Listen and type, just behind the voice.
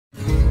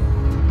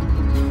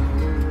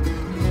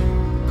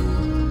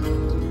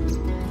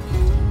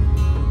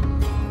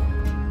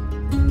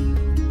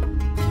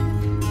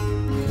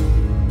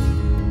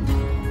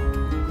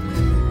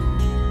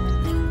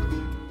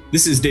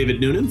This is David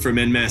Noonan from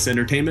En Masse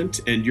Entertainment,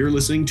 and you're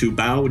listening to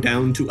Bow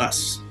Down to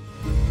Us.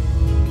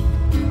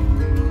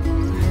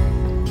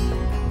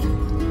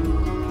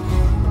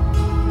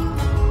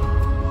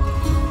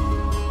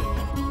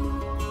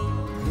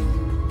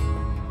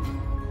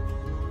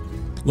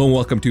 Hello and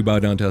welcome to Bow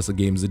Down to Us, a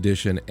Games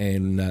Edition,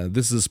 and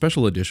this is a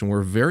special edition.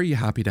 We're very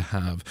happy to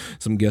have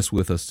some guests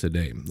with us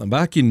today.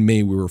 Back in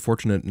May, we were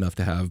fortunate enough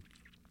to have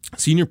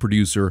senior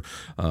producer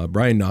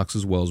Brian Knox,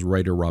 as well as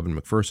writer Robin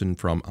McPherson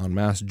from En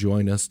Masse,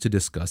 join us to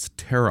discuss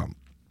Terra.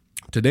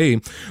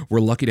 Today, we're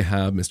lucky to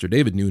have Mr.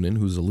 David Noonan,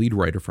 who's a lead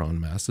writer for En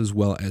Masse, as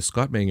well as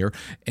Scott Manger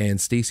and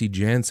Stacey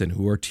Jansen,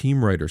 who are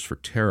team writers for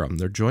Terra.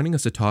 They're joining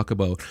us to talk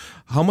about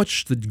how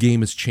much the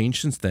game has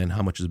changed since then,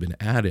 how much has been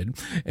added,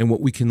 and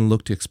what we can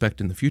look to expect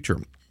in the future.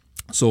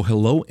 So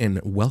hello and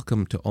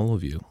welcome to all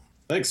of you.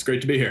 Thanks.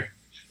 Great to be here.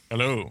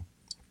 Hello.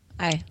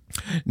 Hi.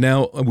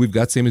 Now, we've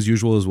got same as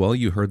usual as well.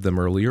 You heard them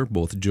earlier,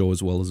 both Joe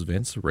as well as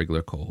Vince,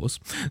 regular co-hosts.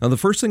 Now, the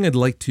first thing I'd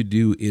like to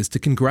do is to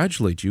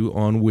congratulate you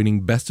on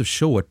winning Best of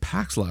Show at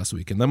PAX last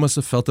week, and that must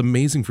have felt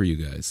amazing for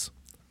you guys.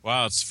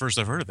 Wow, it's the first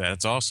I've heard of that.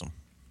 It's awesome.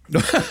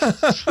 Yeah,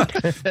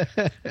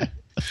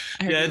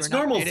 it's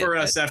normal for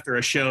us after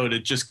a show to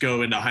just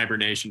go into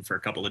hibernation for a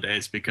couple of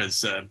days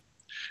because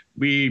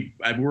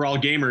we're all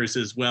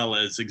gamers as well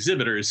as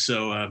exhibitors.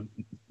 So,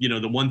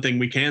 the one thing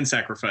we can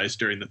sacrifice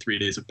during the 3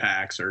 days of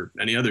PAX or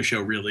any other show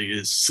really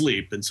is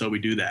sleep. And so we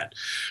do that.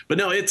 But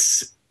no, it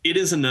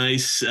is a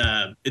nice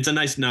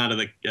nod of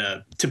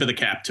the tip of the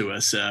cap to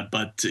us.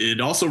 But it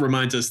also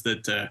reminds us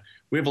that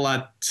we have a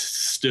lot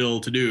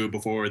still to do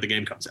before the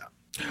game comes out.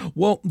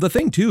 Well, the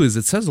thing, too, is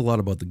it says a lot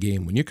about the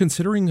game. When you're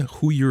considering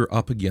who you're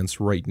up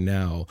against right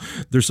now,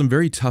 there's some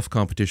very tough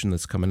competition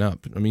that's coming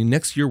up. I mean,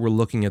 next year we're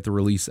looking at the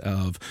release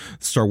of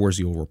Star Wars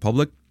The Old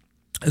Republic,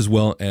 as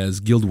well as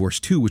Guild Wars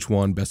 2, which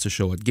won Best of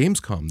Show at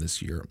Gamescom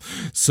this year.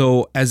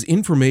 So as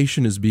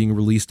information is being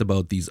released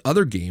about these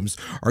other games,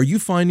 are you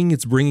finding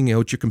it's bringing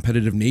out your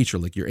competitive nature,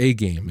 like your A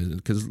game?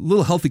 Because a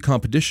little healthy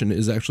competition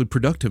is actually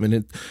productive and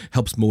it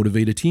helps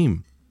motivate a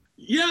team.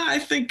 Yeah, I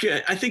think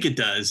it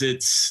does.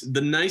 It's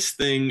the nice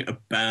thing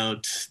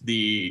about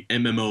the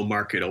MMO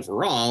market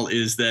overall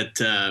is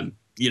that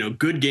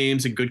good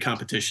games and good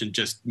competition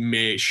just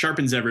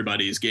sharpens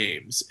everybody's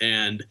games.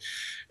 And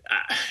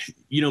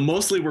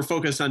mostly we're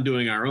focused on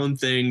doing our own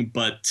thing,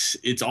 but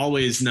it's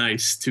always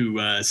nice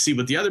to see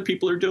what the other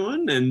people are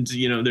doing. And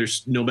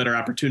there's no better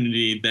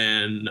opportunity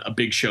than a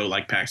big show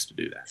like PAX to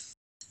do that.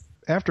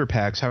 After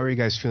PAX, how are you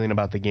guys feeling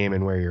about the game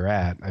and where you're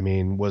at? I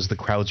mean, was the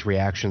crowd's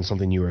reaction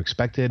something you were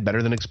expected,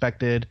 better than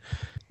expected?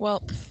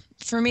 Well,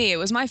 for me, it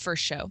was my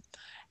first show,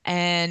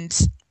 and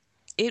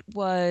it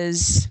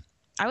was,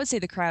 I would say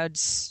the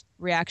crowd's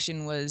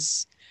reaction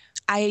was,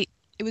 it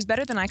was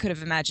better than I could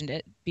have imagined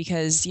it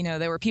because,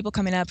 there were people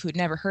coming up who'd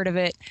never heard of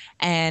it,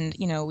 and,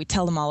 we'd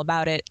tell them all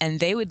about it, and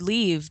they would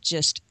leave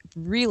just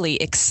really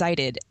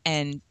excited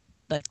and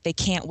like they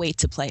can't wait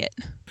to play it.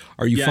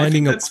 Are you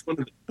finding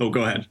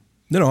go ahead.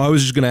 No, I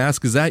was just going to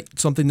ask, is that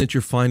something that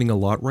you're finding a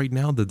lot right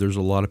now, that there's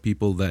a lot of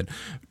people that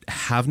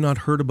have not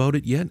heard about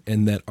it yet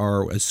and that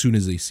are, as soon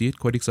as they see it,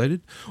 quite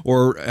excited?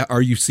 Or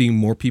are you seeing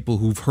more people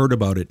who've heard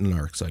about it and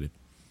are excited?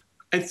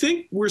 I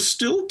think we're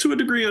still to a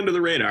degree under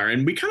the radar,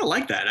 and we kind of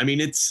like that. I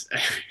mean, it's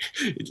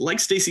like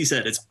Stacey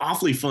said, it's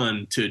awfully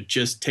fun to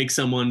just take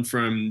someone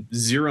from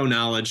zero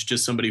knowledge,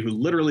 just somebody who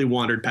literally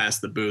wandered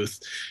past the booth,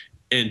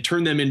 and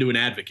turn them into an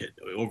advocate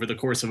over the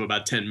course of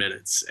about 10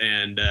 minutes.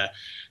 And,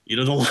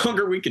 the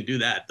longer we can do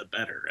that, the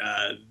better.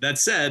 That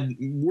said,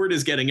 word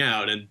is getting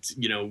out, and,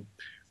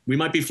 we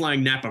might be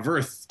flying nap of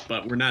Earth,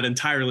 but we're not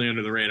entirely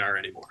under the radar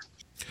anymore.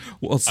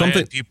 Well, I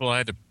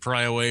had to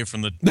pry away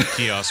from the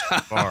kiosk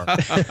bar.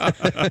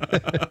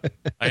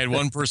 I had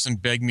one person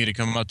beg me to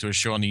come out to a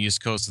show on the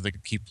East Coast so they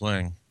could keep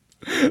playing.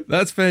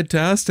 That's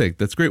fantastic.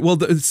 That's great. Well,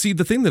 the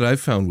thing that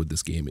I've found with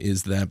this game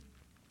is that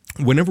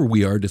whenever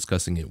we are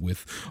discussing it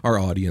with our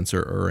audience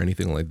or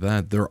anything like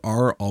that, there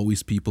are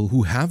always people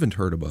who haven't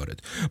heard about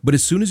it. But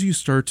as soon as you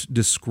start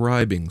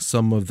describing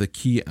some of the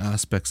key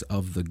aspects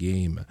of the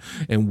game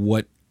and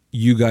what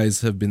you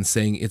guys have been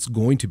saying it's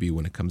going to be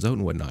when it comes out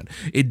and whatnot,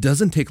 it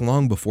doesn't take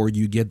long before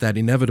you get that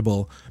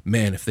inevitable,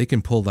 man, if they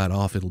can pull that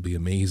off, it'll be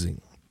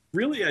amazing.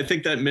 Really, I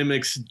think that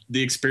mimics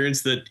the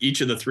experience that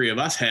each of the three of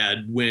us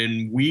had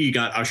when we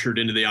got ushered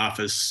into the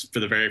office for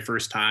the very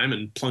first time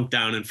and plunked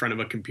down in front of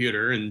a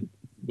computer. And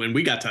when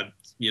we got to,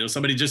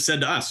 somebody just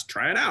said to us,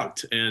 try it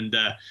out. And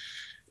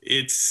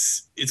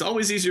it's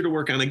always easier to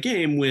work on a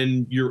game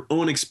when your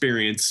own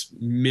experience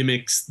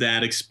mimics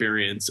that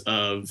experience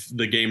of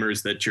the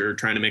gamers that you're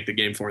trying to make the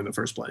game for in the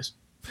first place.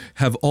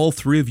 Have all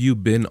three of you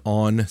been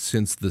on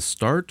since the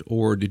start,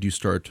 or did you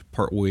start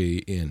partway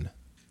in?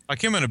 I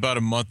came in about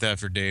a month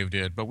after Dave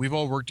did, but we've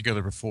all worked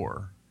together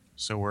before,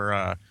 so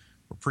we're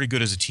pretty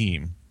good as a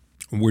team.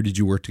 Where did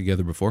you work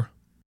together before?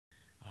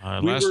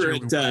 We were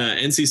at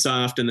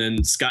NCSoft, and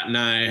then Scott and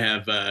I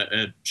have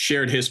a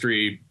shared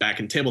history back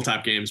in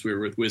tabletop games. We were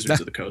with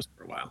Wizards of the Coast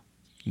for a while.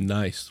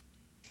 Nice.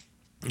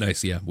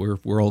 Nice. Yeah,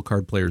 we're all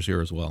card players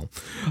here as well.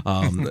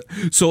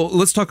 So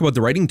let's talk about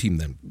the writing team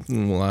then.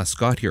 We'll ask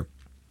Scott here.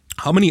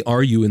 How many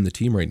are you in the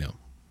team right now?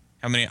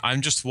 How many? I'm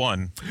just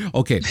one.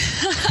 Okay.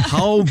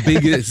 How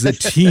big is the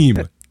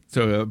team?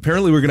 So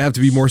apparently we're going to have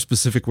to be more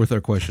specific with our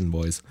question,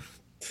 boys.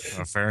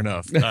 Fair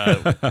enough.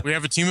 We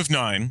have a team of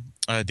 9.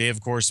 Dave,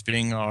 of course,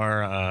 being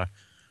our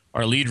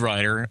lead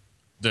writer.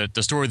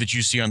 The story that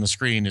you see on the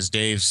screen is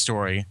Dave's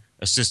story,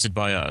 assisted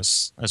by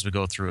us as we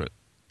go through it.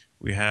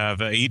 We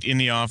have 8 in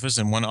the office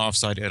and 1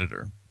 offsite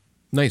editor.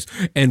 Nice.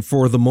 And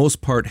for the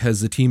most part, has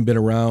the team been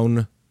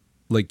around?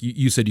 Like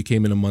you said, you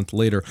came in a month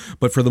later,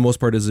 but for the most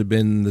part, has it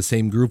been the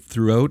same group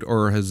throughout,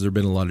 or has there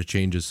been a lot of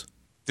changes?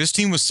 This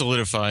team was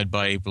solidified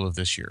by April of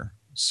this year.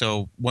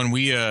 So when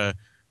we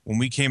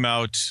came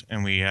out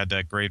and we had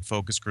that great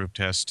focus group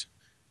test,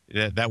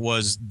 that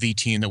was the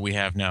team that we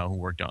have now who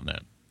worked on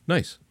that.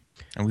 Nice.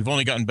 And we've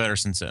only gotten better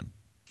since then.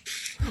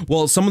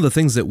 Well, some of the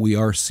things that we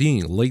are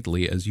seeing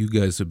lately, as you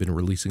guys have been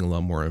releasing a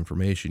lot more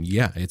information,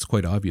 yeah, it's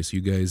quite obvious.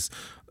 You guys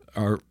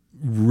are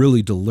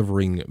really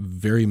delivering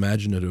very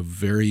imaginative,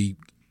 very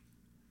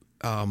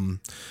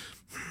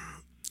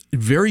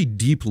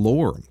deep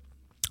lore.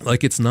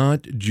 Like, it's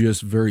not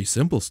just very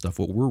simple stuff.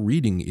 What we're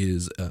reading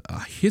is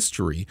a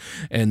history,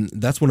 and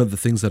that's one of the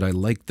things that I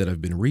like that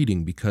I've been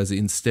reading, because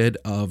instead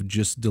of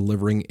just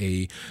delivering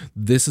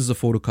this is a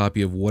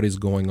photocopy of what is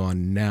going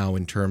on now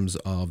in terms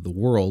of the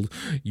world,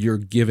 you're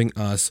giving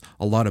us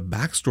a lot of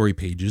backstory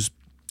pages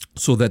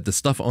so that the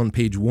stuff on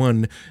page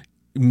 1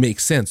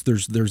 makes sense.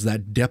 There's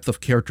that depth of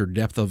character,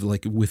 depth of,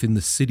 like, within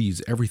the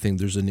cities, everything.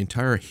 There's an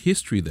entire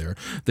history there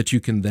that you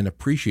can then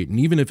appreciate, and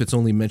even if it's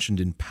only mentioned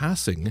in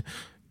passing,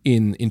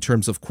 in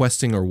terms of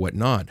questing or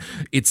whatnot,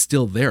 it's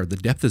still there. The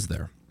depth is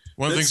there.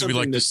 One of the things that we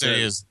like to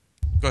say is,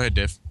 go ahead,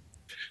 Dave.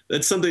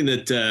 That's something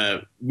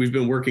that we've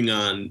been working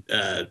on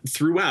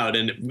throughout,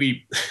 and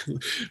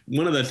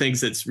one of the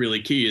things that's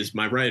really key is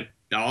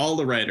all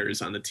the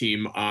writers on the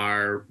team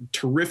are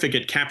terrific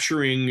at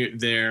capturing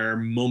their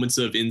moments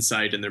of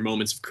insight and their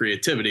moments of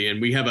creativity,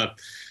 and we have a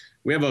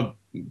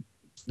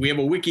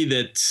wiki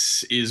that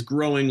is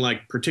growing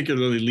like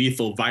particularly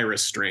lethal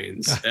virus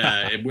strains,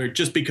 where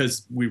just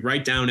because we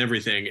write down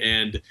everything,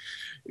 and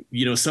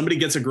somebody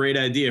gets a great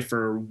idea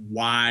for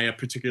why a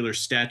particular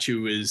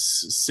statue is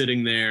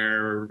sitting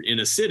there in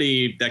a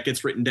city, that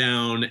gets written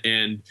down,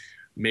 and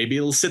maybe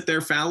it'll sit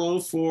there fallow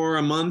for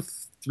a month,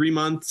 3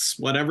 months,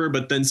 whatever,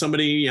 but then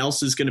somebody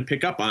else is going to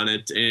pick up on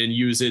it and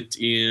use it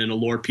in a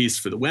lore piece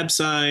for the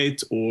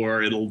website,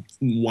 or it'll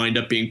wind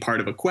up being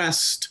part of a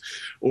quest,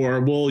 or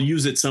we'll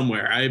use it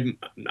somewhere.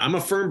 I'm a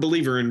firm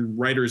believer in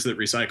writers that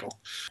recycle.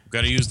 We've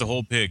got to use the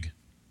whole pig.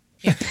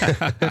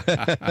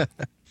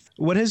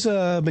 What has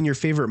been your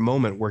favorite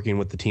moment working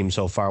with the team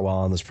so far while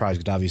on this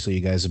project? Obviously, you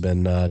guys have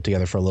been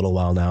together for a little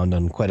while now and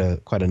done quite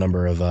a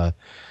number of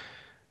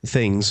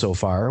things so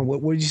far.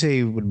 What would you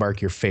say would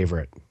mark your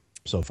favorite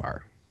so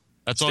far?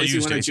 That's all Stacey,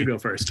 you, why don't Stacey. you go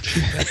first?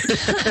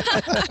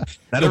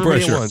 That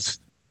everybody wants.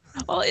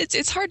 Well,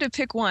 it's hard to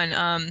pick one.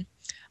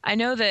 I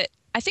know that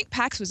I think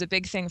PAX was a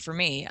big thing for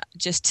me,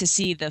 just to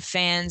see the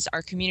fans,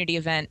 our community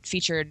event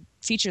featured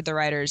the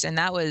writers, and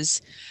that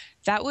was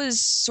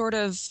sort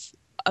of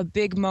a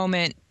big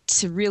moment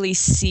to really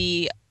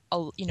see,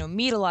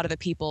 meet a lot of the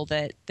people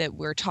that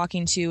we're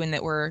talking to and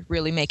that we're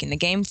really making the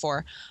game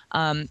for.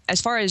 As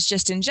far as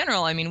just in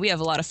general, I mean, we have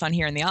a lot of fun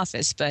here in the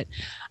office, but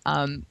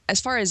as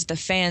far as the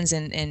fans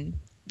and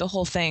the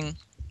whole thing,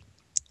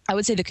 I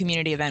would say the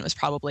community event it's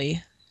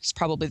probably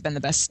been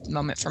the best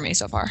moment for me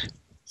so far.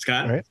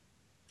 Scott? All right.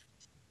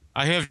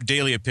 I have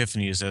daily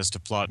epiphanies as to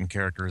plot and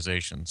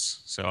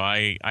characterizations. So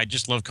I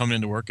just love coming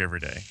into work every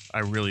day. I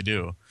really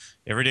do.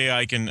 Every day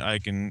I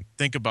can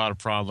think about a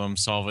problem,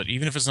 solve it,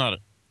 even if it's not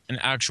an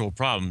actual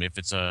problem, if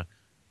it's a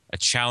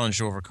challenge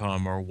to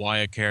overcome or why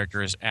a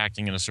character is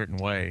acting in a certain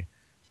way.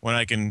 When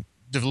I can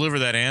deliver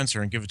that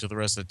answer and give it to the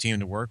rest of the team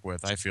to work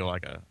with, I feel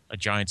like a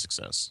giant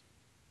success.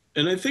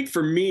 And I think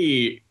for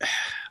me,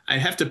 I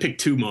have to pick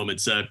 2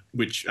 moments,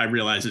 which I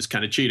realize is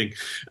kind of cheating.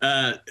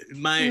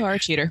 You are a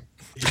cheater.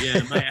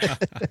 Yeah,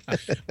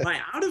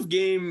 my out of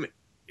game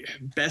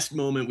best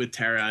moment with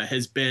Terra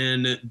has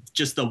been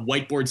just the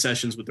whiteboard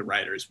sessions with the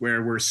writers,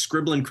 where we're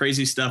scribbling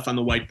crazy stuff on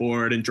the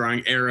whiteboard and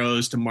drawing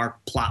arrows to mark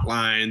plot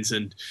lines,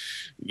 and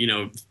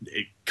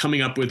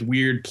coming up with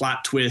weird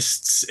plot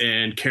twists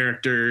and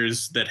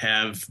characters that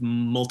have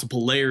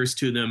multiple layers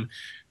to them.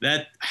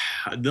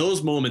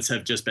 Those moments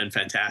have just been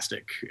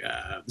fantastic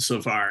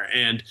so far.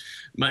 And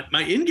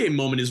my in-game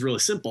moment is really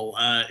simple.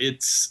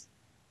 It's,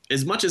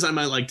 as much as I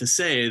might like to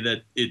say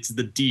that it's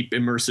the deep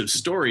immersive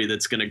story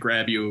that's going to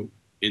grab you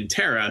in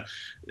Terra,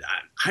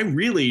 I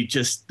really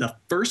just, the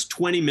first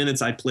 20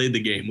 minutes I played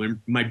the game,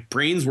 when my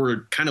brains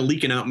were kind of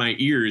leaking out my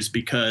ears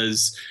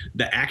because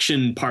the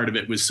action part of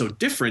it was so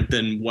different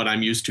than what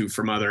I'm used to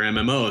from other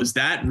MMOs,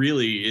 that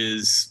really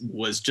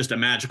was just a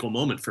magical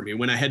moment for me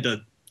when I had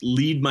to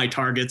lead my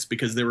targets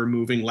because they were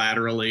moving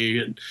laterally,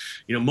 and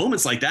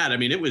moments like that. I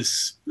mean, it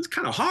was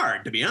kind of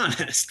hard, to be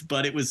honest,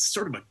 but it was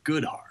sort of a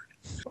good hard.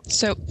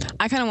 So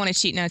I kind of want to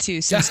cheat now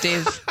too, since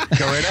Dave.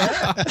 Go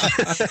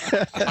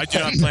ahead. I do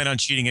not plan on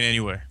cheating in any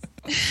way.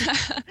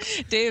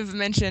 Dave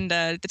mentioned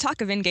the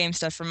talk of in-game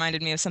stuff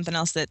reminded me of something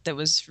else that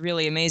was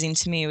really amazing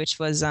to me, which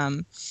was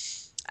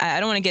I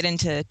don't want to get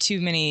into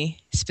too many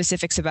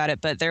specifics about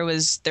it, but there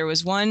was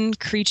one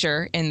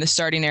creature in the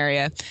starting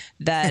area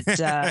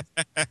that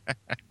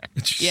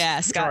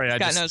yeah, Scott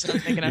knows what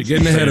I'm thinking of. You're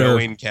getting ahead of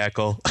Wayne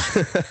cackle.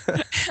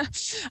 And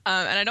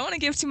I don't want to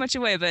give too much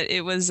away, but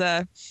it was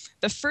the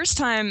first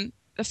time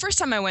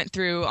I went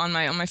through on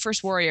my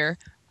first warrior.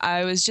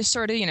 I was just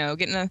sort of,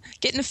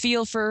 getting a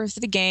feel for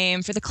the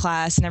game, for the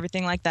class, and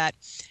everything like that.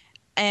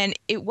 And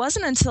it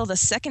wasn't until the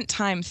second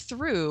time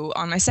through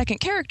on my second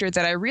character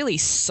that I really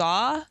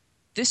saw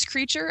this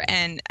creature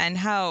and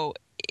how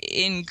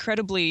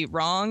incredibly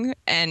wrong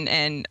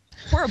and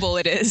horrible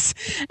it is.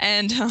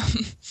 And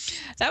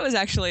that was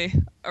actually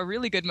a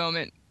really good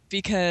moment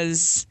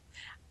because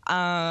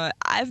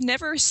I've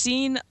never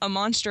seen a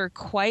monster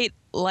quite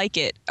like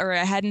it, or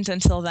I hadn't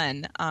until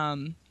then.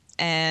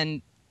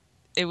 And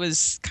it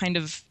was kind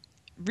of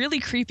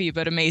really creepy,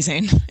 but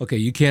amazing. Okay,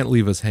 you can't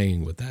leave us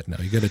hanging with that now.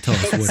 You got to tell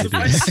us what it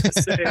is.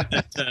 To say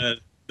that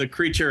the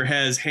creature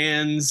has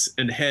hands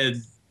and a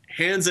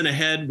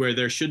head where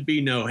there should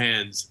be no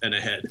hands and a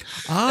head.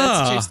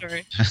 That's a true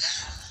story.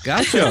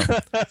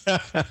 Gotcha.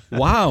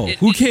 Wow.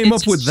 Who came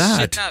up with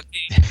that? Should not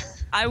be.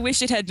 I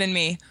wish it had been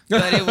me,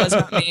 but it was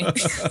not me.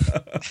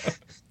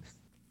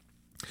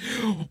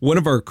 One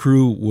of our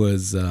crew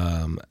was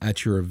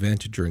at your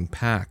event during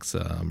PAX.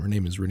 Her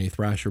name is Renee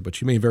Thrasher, but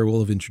she may very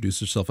well have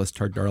introduced herself as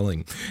Tart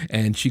Darling.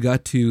 And she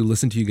got to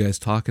listen to you guys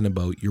talking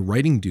about your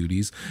writing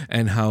duties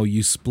and how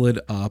you split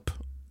up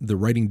the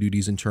writing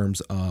duties in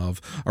terms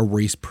of a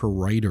race per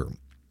writer.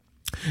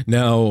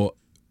 Now,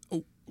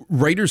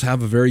 writers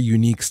have a very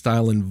unique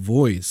style and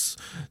voice.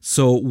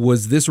 So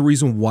was this a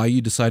reason why you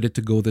decided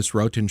to go this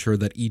route to ensure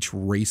that each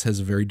race has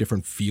a very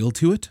different feel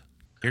to it?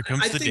 Here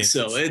comes I the think dance.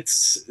 so.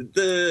 It's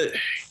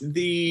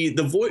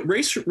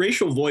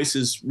racial voice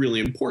is really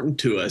important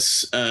to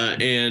us,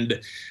 and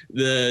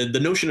the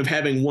notion of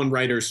having one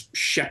writer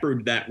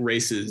shepherd that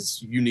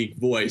race's unique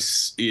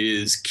voice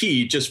is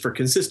key, just for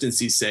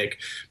consistency's sake.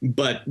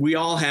 But we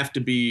all have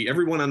to be.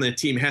 Everyone on that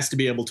team has to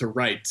be able to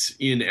write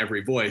in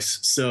every voice.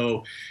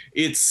 So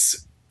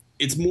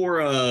it's more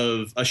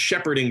of a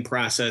shepherding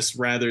process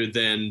rather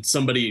than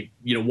somebody,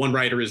 one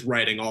writer is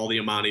writing all the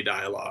Amani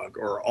dialogue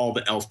or all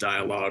the elf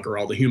dialogue or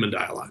all the human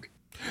dialogue.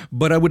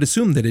 But I would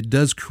assume that it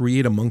does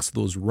create amongst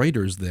those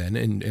writers then,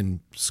 and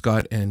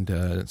Scott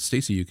and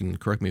Stacy, you can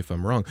correct me if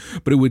I'm wrong,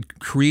 but it would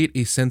create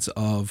a sense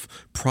of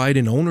pride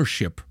and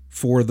ownership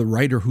for the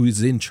writer who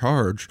is in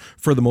charge,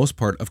 for the most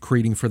part, of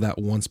creating for that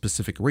one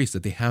specific race,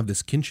 that they have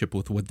this kinship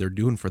with what they're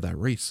doing for that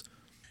race.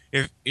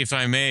 If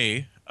I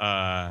may,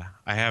 I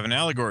have an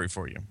allegory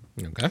for you.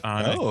 Okay.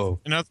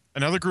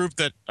 Another group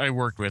that I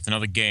worked with,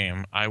 another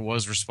game, I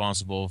was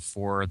responsible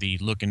for the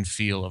look and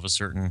feel of a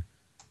certain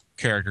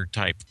character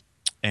type.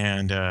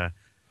 And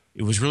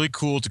it was really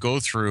cool to go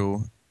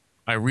through.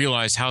 I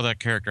realized how that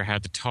character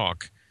had to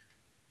talk,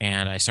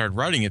 and I started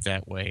writing it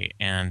that way.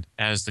 And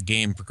as the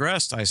game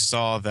progressed, I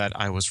saw that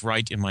I was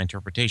right in my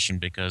interpretation,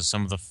 because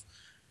some of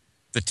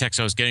the text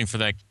I was getting for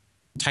that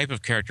type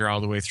of character all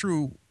the way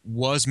through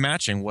was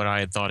matching what I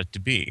had thought it to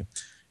be.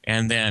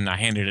 And then I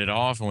handed it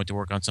off and went to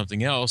work on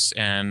something else.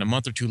 And a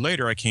month or two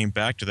later, I came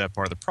back to that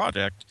part of the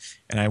project,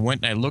 and I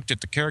went and I looked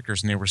at the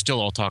characters, and they were still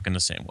all talking the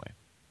same way.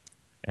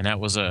 And that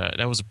was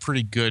a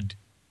pretty good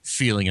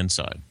feeling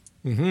inside.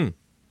 Mm-hmm.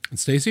 And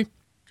Stacy?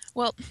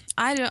 Well,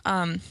 I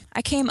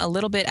came a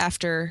little bit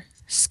after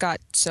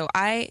Scott, so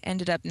I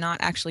ended up not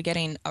actually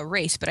getting a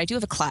race, but I do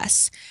have a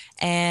class,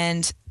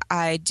 and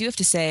I do have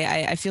to say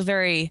I feel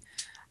very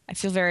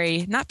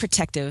not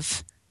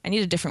protective. I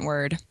need a different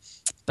word,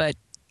 but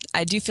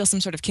I do feel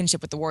some sort of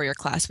kinship with the warrior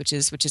class, which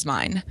is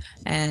mine.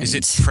 And is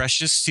it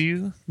precious to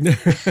you?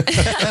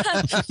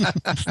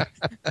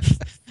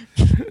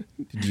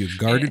 Did you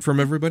guard it from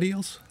everybody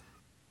else?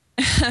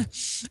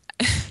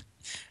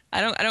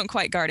 I don't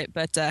quite guard it,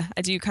 but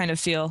I do kind of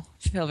feel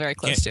very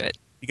close to it.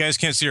 You guys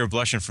can't see her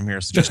blushing from here,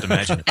 so just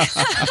imagine it.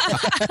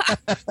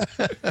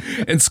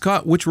 And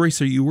Scott, which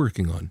race are you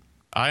working on?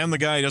 I am the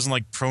guy who doesn't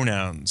like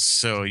pronouns,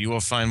 so you will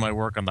find my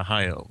work on the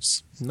High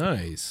Elves.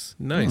 Nice.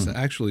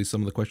 Actually,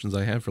 some of the questions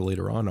I have for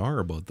later on are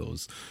about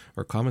those,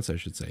 or comments, I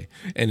should say,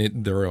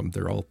 and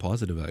they're all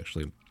positive,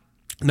 actually.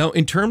 Now,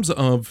 in terms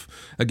of,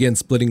 again,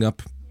 splitting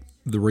up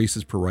the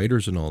races per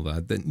writers and all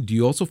that, then do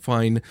you also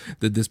find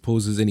that this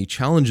poses any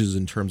challenges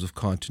in terms of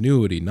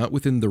continuity, not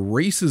within the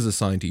races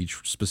assigned to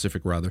each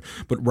specific rather,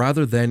 but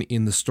rather than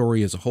in the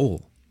story as a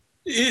whole?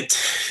 It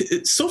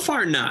so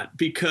far not,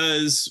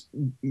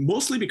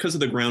 mostly because of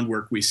the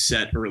groundwork we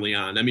set early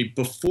on. I mean,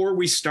 before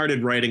we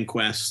started writing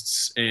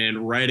quests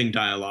and writing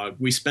dialogue,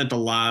 we spent a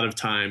lot of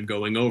time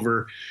going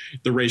over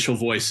the racial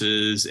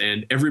voices,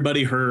 and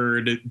everybody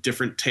heard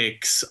different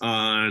takes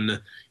on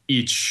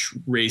each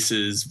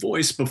race's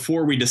voice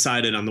before we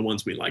decided on the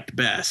ones we liked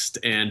best.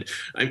 And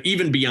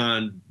even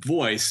beyond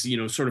voice,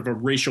 sort of a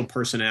racial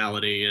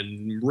personality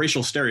and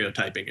racial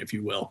stereotyping, if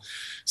you will.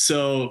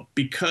 So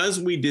because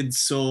we did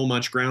so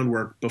much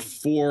groundwork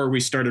before we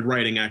started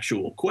writing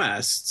actual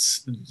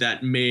quests,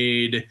 that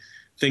made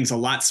things a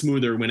lot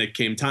smoother when it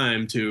came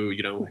time to,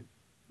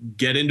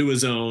 get into a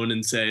zone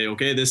and say,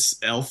 okay, this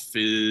elf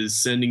is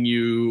sending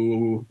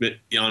you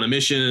on a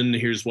mission.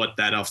 Here's what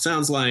that elf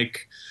sounds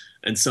like,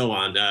 and so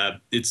on.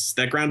 It's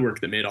that groundwork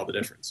that made all the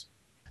difference.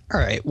 All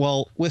right.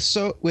 Well,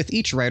 with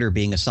each writer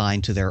being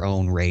assigned to their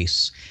own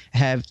race,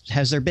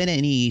 has there been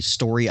any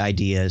story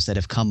ideas that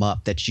have come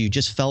up that you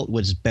just felt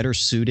was better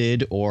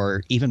suited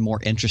or even more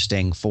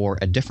interesting for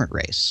a different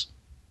race?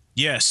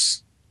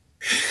 Yes.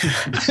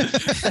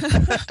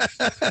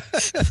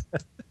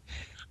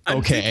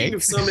 I'm thinking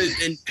of some,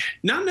 and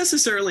not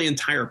necessarily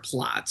entire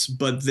plots,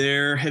 but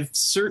there have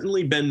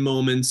certainly been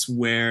moments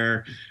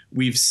where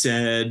we've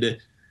said,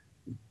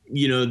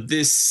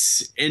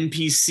 this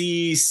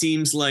NPC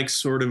seems like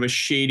sort of a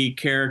shady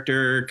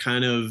character,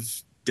 kind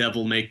of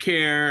devil may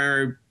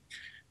care.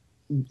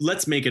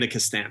 Let's make it a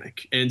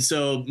Castanic. And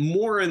so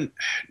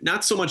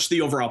not so much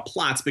the overall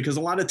plots, because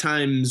a lot of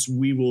times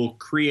we will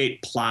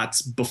create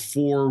plots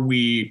before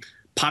we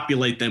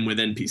populate them with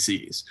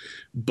NPCs.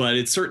 But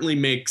it certainly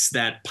makes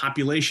that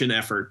population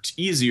effort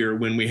easier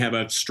when we have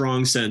a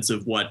strong sense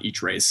of what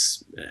each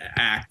race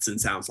acts and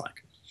sounds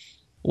like.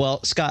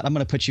 Well, Scott, I'm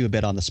going to put you a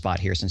bit on the spot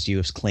here since you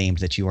have claimed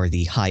that you are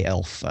the high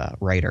elf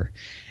writer.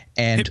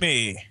 And hit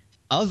me.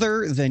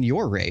 Other than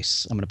your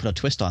race, I'm going to put a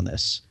twist on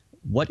this.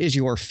 What is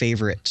your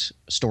favorite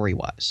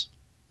story-wise?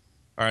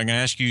 All right, I'm going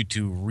to ask you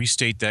to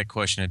restate that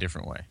question a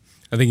different way.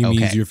 I think he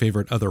means your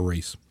favorite other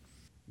race.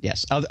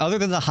 Yes. Other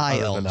than the high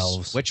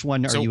elves, which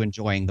one are you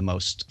enjoying the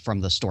most from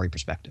the story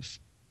perspective?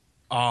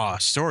 A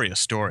story.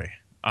 It's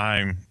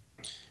going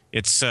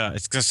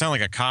to sound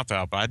like a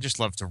cop-out, but I just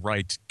love to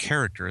write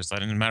characters, that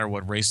no matter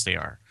what race they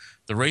are.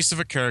 The race of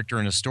a character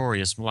in a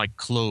story is like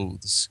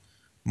clothes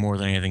more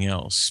than anything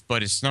else.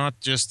 But it's not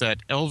just that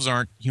elves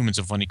aren't humans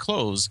of funny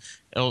clothes.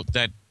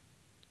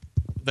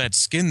 That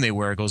skin they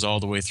wear goes all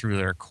the way through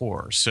their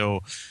core.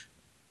 So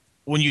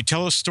when you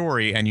tell a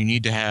story and you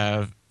need to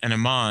have an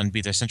Aman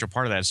be the central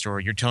part of that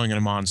story, you're telling an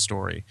Aman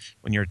story.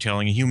 When you're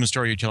telling a human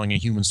story, you're telling a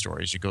human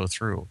story as you go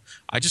through.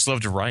 I just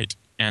love to write.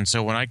 And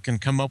so when I can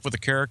come up with a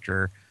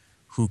character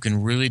who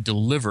can really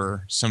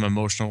deliver some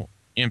emotional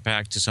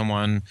impact to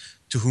someone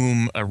to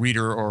whom a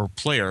reader or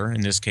player,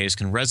 in this case,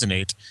 can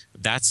resonate,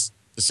 that's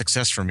the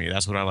success for me.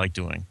 That's what I like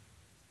doing.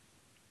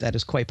 That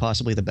is quite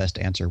possibly the best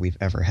answer we've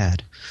ever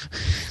had.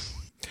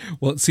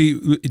 Well,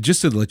 see,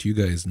 just to let you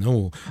guys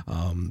know,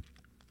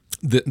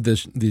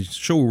 the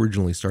show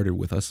originally started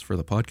with us for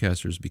the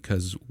podcasters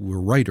because we're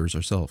writers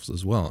ourselves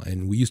as well.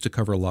 And we used to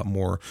cover a lot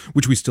more,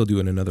 which we still do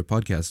in another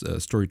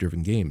podcast,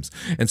 story-driven games.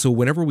 And so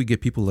whenever we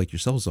get people like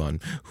yourselves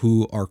on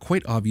who are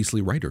quite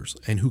obviously writers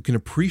and who can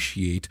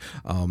appreciate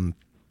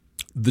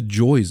the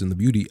joys and the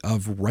beauty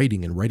of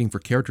writing and writing for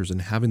characters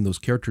and having those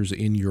characters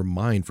in your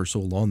mind for so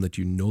long that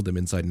you know them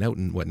inside and out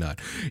and whatnot,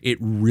 it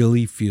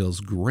really feels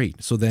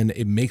great. So then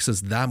it makes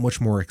us that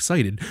much more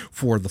excited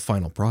for the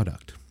final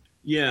product.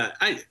 Yeah,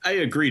 I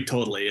agree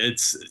totally.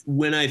 It's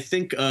when I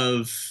think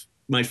of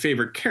my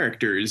favorite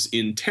characters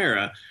in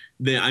Terra,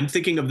 I'm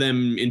thinking of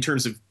them in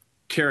terms of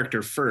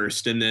character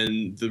first, and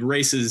then the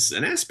race is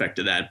an aspect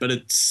of that. But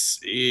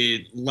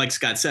like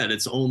Scott said,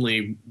 it's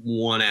only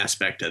one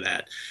aspect of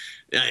that.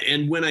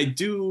 And when I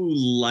do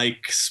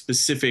like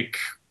specific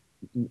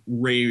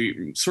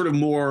sort of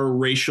more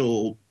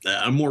racial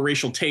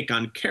take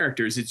on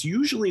characters, it's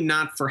usually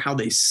not for how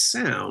they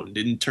sound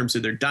in terms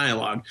of their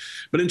dialogue,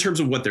 but in terms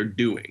of what they're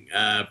doing.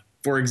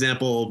 For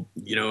example,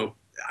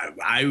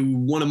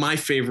 one of my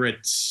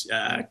favorite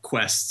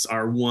quests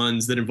are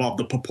ones that involve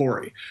the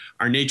Popori,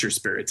 our nature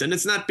spirits. And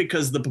it's not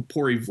because the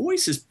Popori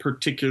voice is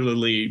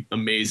particularly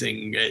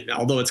amazing,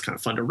 although it's kind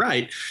of fun to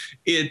write.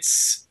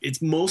 It's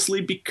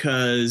mostly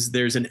because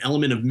there's an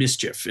element of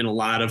mischief in a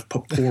lot of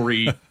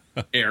Popori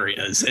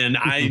areas. And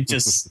I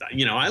just,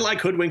 I like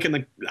hoodwinking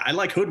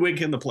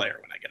the player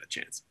when I get a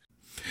chance.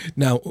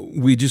 Now,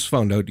 we just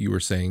found out, you were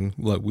saying,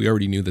 look, we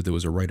already knew that there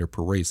was a writer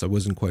per race. I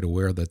wasn't quite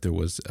aware that there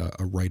was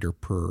a writer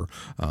per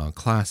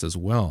class as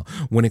well.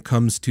 When it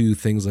comes to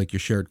things like your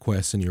shared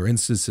quests and your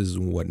instances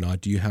and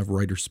whatnot, do you have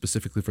writers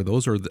specifically for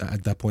those, or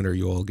at that point are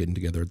you all getting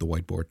together at the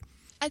whiteboard?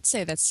 I'd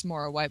say that's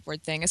more a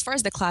whiteboard thing. As far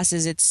as the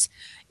classes,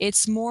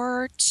 it's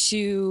more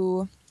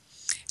so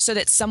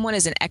that someone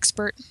is an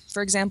expert,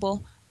 for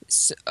example,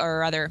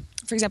 for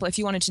example, if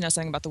you wanted to know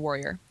something about the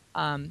warrior,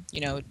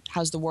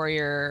 how's the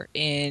warrior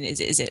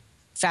is it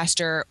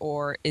faster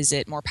or is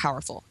it more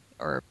powerful?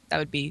 Or that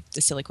would be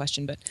the silly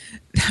question, but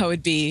that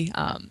would be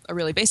a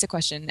really basic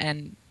question.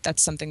 And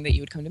that's something that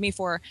you would come to me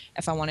for.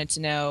 If I wanted to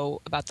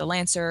know about the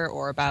Lancer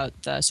or about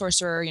the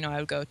Sorcerer, I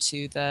would go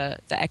to the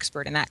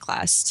expert in that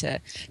class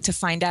to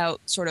find out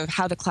sort of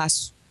how the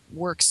class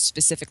works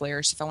specifically, or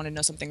if I want to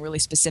know something really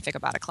specific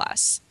about a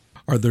class.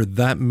 Are there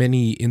that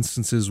many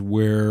instances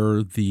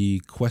where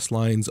the quest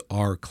lines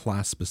are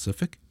class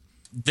specific?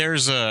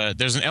 There's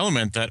an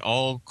element that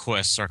all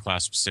quests are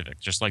class specific,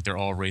 just like they're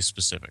all race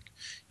specific.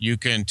 You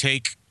can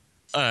take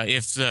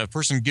if the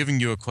person giving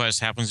you a quest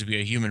happens to be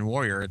a human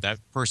warrior, that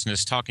person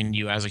is talking to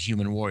you as a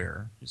human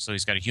warrior. So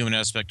he's got a human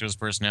aspect to his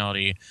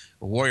personality,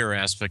 a warrior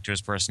aspect to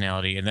his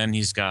personality, and then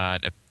he's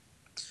got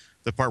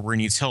the part where he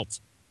needs help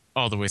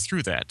all the way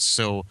through that.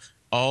 So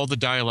all the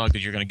dialogue that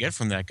you're going to get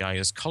from that guy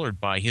is colored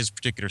by his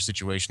particular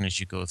situation as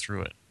you go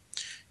through it.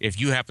 If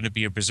you happen to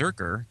be a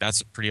berserker,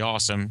 that's pretty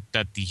awesome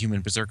that the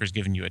human berserker is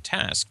giving you a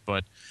task,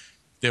 but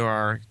there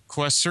are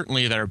quests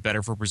certainly that are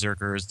better for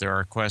berserkers. There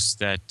are quests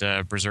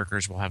that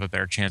berserkers will have a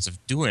better chance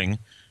of doing,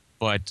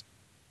 but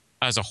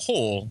as a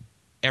whole,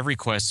 every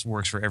quest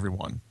works for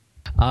everyone.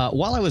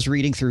 While I was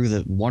reading through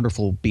the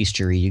wonderful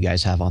bestiary you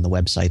guys have on the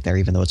website there,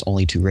 even though it's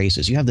only 2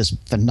 races, you have this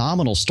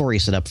phenomenal story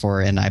set up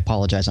for, and I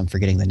apologize, I'm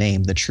forgetting the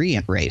name, the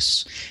Treant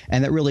race.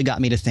 And that really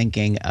got me to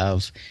thinking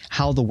of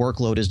how the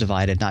workload is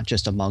divided, not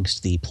just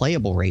amongst the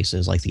playable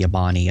races like the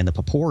Abani and the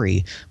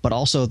Papori, but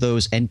also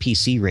those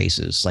NPC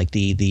races like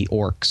the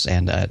orcs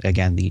and,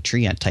 again, the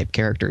Treant type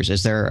characters.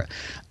 Is there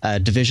a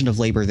division of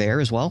labor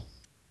there as well?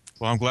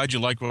 Well, I'm glad you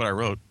liked what I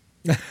wrote.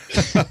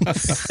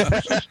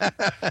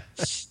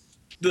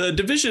 The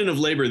division of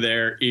labor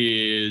there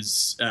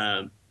is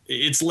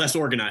it's less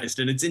organized,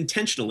 and it's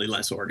intentionally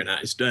less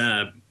organized.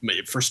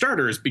 For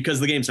starters, because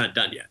the game's not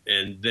done yet,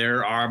 and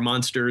there are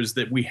monsters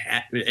that we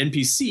have,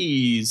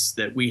 NPCs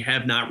that we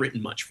have not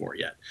written much for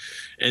yet,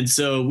 and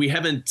so we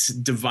haven't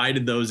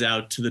divided those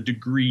out to the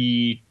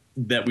degree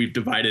that we've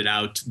divided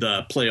out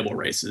the playable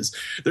races.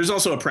 There's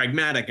also a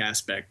pragmatic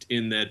aspect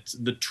in that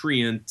the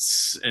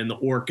Treants and the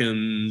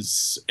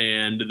Orcans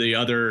and the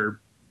other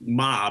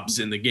mobs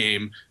in the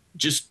game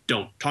just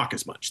don't talk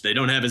as much. They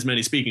don't have as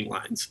many speaking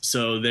lines.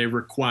 So they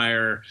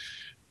require,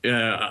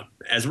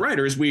 as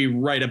writers, we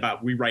write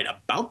about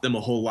them a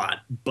whole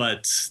lot,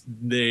 but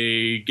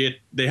they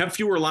have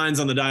fewer lines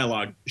on the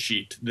dialogue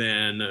sheet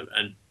than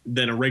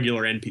a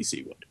regular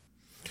NPC would.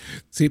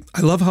 See,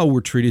 I love how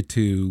we're treated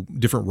to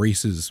different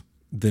races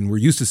than we're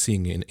used to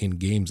seeing in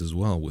games as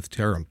well with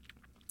Terra,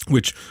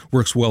 which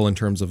works well in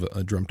terms of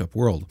a dreamt up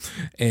world.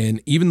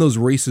 And even those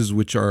races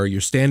which are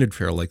your standard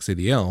fare, like say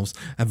the elves,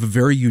 have a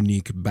very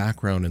unique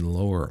background and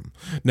lore.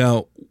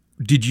 Now,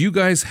 did you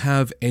guys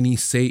have any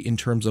say in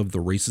terms of the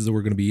races that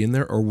were going to be in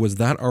there, or was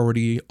that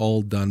already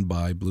all done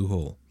by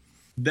Bluehole?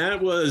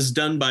 That was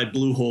done by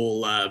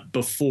Bluehole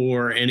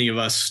before any of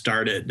us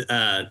started.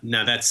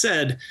 Now, that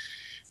said,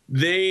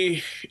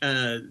 they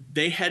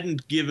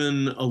hadn't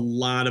given a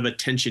lot of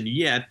attention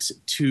yet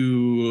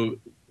to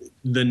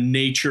the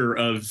nature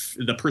of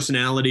the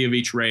personality of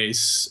each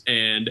race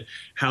and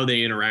how they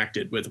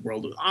interacted with the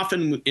world.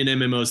 Often in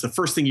MMOs, the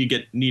first thing you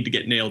need to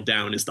get nailed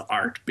down is the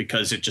art,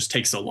 because it just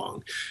takes so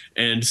long.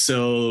 And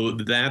so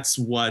that's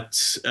what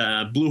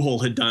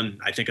Bluehole had done,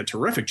 I think, a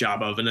terrific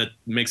job of, and it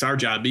makes our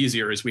job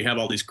easier as we have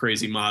all these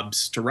crazy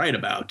mobs to write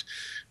about.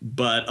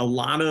 But a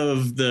lot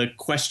of the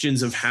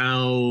questions of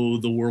how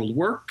the world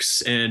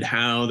works and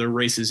how the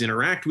races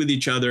interact with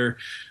each other,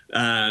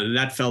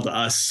 that fell to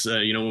us,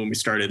 when we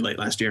started late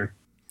last year.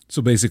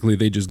 So basically,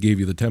 they just gave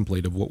you the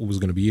template of what was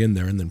going to be in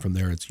there, and then from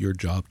there, it's your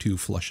job to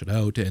flush it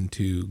out and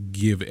to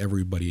give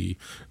everybody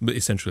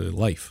essentially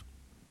life.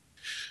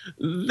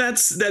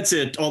 That's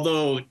it.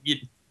 Although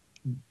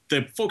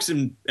the folks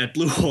at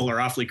Bluehole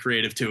are awfully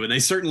creative too, and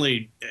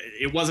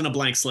it wasn't a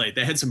blank slate.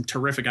 They had some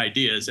terrific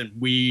ideas, and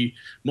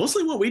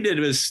mostly what we did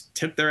was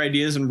took their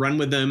ideas and run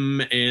with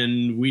them,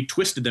 and we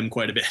twisted them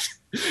quite a bit.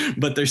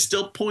 But they're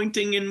still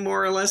pointing in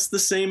more or less the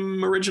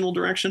same original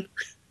direction.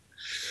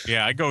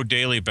 Yeah, I go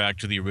daily back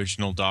to the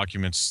original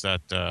documents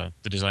that the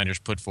designers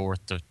put forth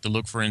to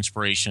look for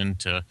inspiration,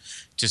 to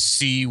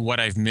see what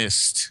I've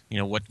missed.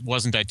 What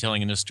wasn't I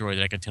telling in this story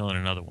that I could tell in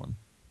another one?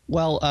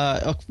 Well,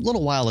 a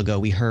little while ago,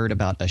 we heard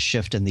about a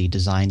shift in the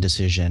design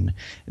decision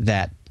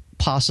that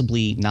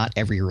possibly not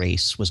every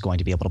race was going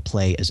to be able to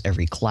play as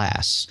every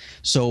class.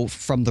 So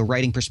from the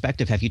writing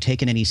perspective, have you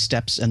taken any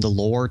steps in the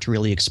lore to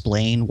really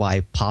explain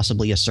why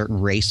possibly a certain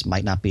race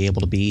might not be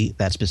able to be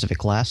that specific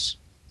class?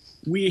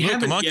 We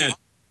haven't yet.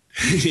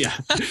 Yeah,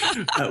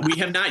 we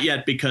have not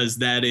yet, because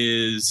that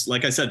is,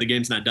 like I said, the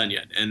game's not done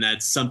yet, and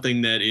that's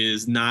something that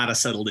is not a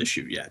settled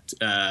issue yet.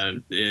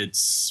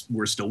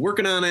 We're still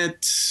working on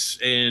it,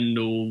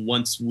 and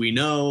once we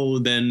know,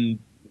 then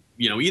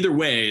either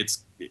way,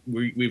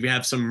 we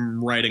have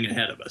some writing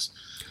ahead of us.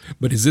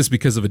 But is this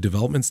because of a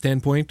development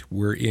standpoint,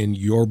 wherein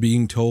you're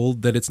being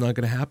told that it's not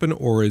going to happen,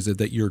 or is it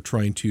that you're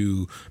trying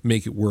to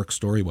make it work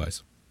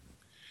story-wise?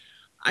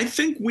 I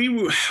think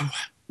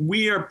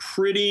we are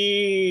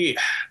pretty,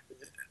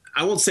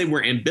 I won't say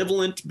we're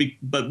ambivalent,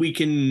 but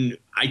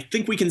I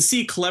think we can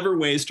see clever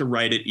ways to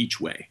write it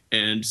each way.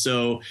 And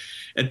so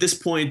at this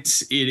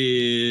point, it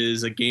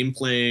is a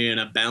gameplay and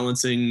a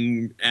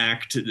balancing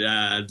act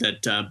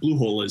that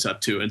Bluehole is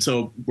up to. And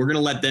so we're going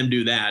to let them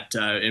do that.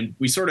 And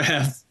we sort of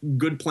have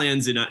good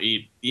plans in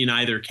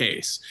either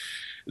case.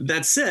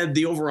 That said,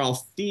 the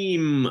overall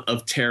theme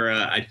of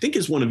Terra, I think,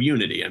 is one of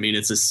unity. I mean,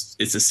 it's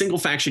a single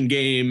faction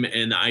game,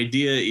 and the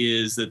idea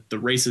is that the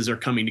races are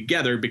coming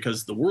together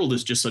because the world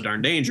is just so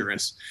darn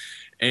dangerous.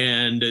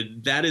 And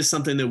that is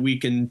something that we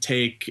can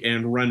take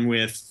and run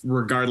with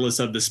regardless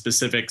of the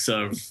specifics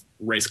of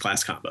race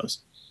class combos.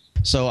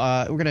 So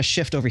we're going to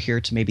shift over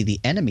here to maybe the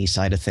enemy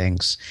side of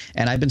things.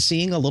 And I've been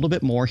seeing a little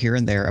bit more here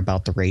and there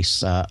about the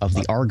race of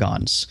the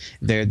Argons.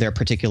 Their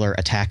particular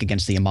attack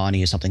against the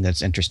Amani is something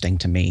that's interesting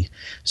to me.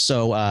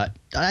 So I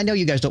know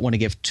you guys don't want to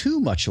give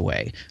too much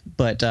away,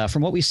 but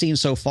from what we've seen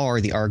so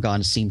far, the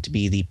Argons seem to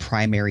be the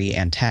primary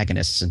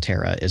antagonists in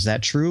Terra. Is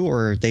that true,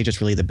 or are they just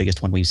really the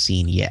biggest one we've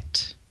seen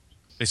yet?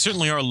 They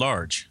certainly are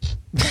large.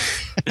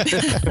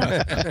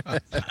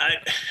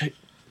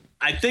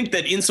 I think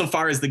that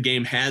insofar as the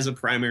game has a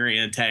primary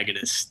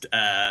antagonist,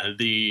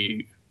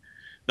 the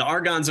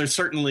Argons are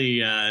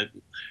certainly at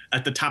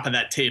the top of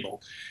that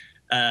table.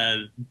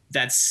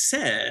 That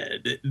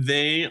said,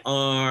 they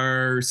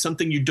are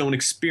something you don't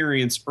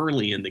experience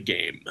early in the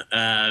game.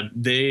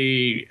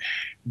 They're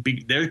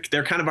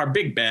kind of our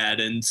big bad,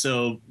 and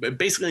so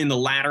basically in the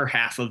latter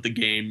half of the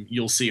game,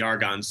 you'll see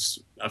Argons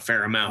a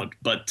fair amount,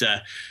 but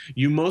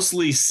you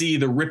mostly see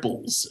the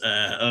ripples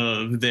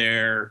of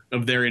their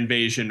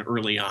invasion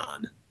early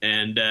on,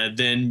 and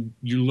then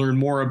you learn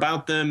more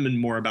about them and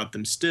more about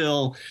them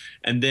still,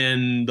 and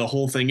then the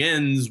whole thing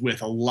ends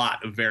with a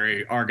lot of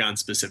very Argon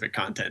specific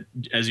content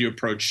as you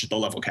approach the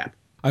level cap.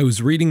 I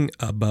was reading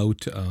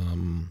about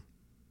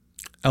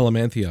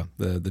Elementhia,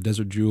 the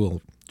Desert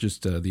Jewel,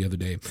 just the other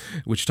day,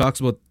 which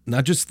talks about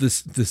not just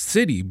this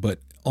city, but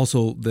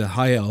also the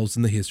High Elves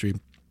and the history.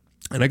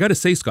 And I got to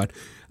say, Scott,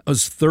 I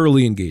was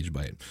thoroughly engaged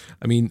by it.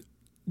 I mean,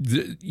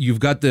 you've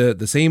got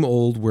the same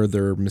old where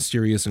they're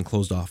mysterious and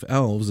closed off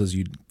elves as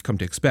you'd come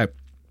to expect,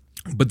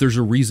 but there's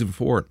a reason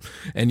for it.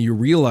 And you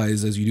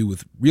realize, as you do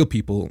with real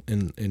people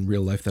in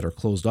real life that are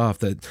closed off,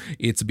 that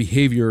it's a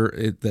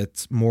behavior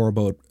that's more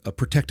about a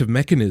protective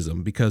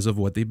mechanism because of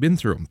what they've been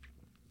through.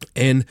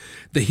 And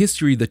the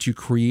history that you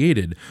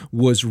created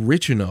was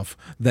rich enough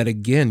that,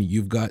 again,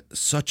 you've got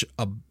such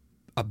a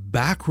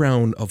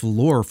background of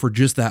lore for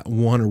just that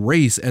one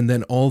race, and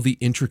then all the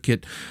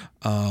intricate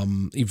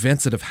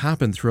events that have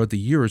happened throughout the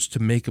years to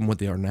make them what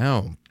they are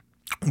now.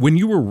 When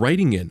you were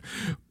writing it,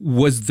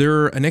 was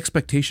there an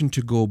expectation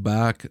to go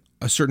back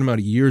a certain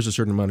amount of years, a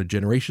certain amount of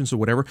generations, or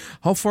whatever?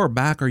 How far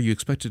back are you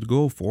expected to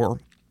go for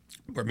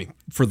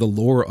the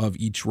lore of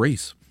each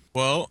race?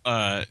 Well,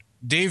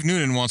 Dave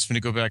Noonan wants me to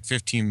go back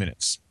 15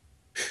 minutes.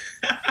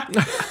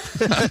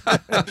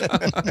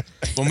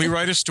 When we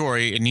write a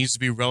story, it needs to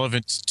be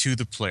relevant to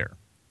the player.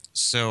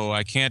 So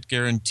I can't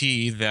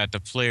guarantee that the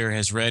player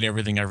has read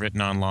everything I've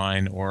written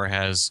online or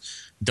has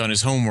done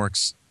his homework,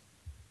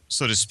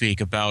 so to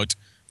speak, about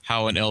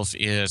how an elf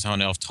is, how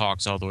an elf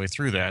talks all the way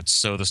through that.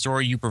 So the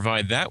story you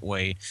provide that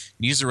way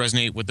needs to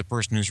resonate with the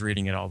person who's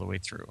reading it all the way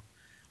through.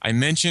 I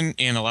mentioned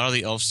in a lot of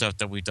the elf stuff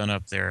that we've done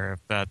up there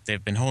that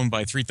they've been honed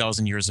by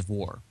 3,000 years of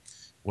war.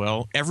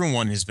 Well,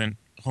 everyone has been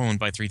honed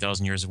by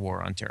 3,000 years of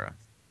war on Terra,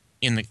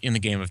 in the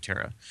game of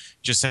Terra.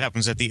 Just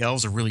happens that the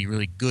elves are really,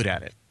 really good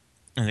at it,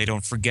 and they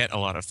don't forget a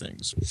lot of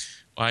things.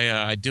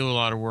 I do a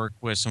lot of work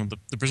with some of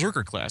the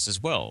Berserker class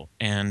as well,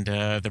 and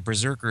the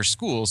Berserker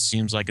school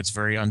seems like it's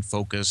very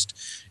unfocused,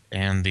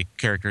 and the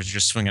characters are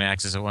just swinging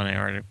axes at one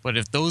another. But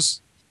if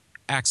those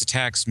axe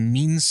attacks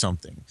mean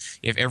something,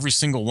 if every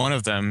single one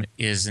of them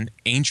is an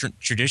ancient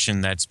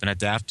tradition that's been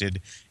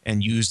adapted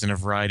and used in a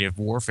variety of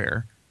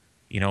warfare,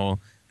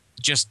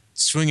 just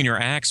swinging your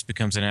axe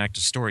becomes an act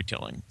of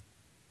storytelling.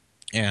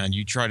 And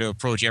you try to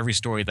approach every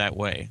story that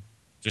way.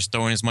 Just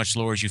throwing as much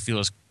lore as you feel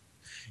as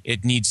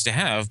it needs to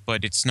have,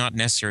 but it's not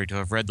necessary to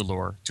have read the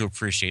lore to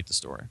appreciate the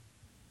story.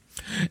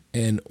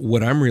 And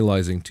what I'm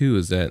realizing, too,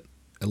 is that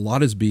a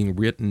lot is being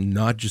written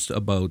not just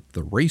about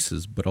the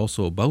races, but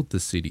also about the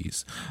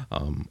cities.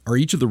 Are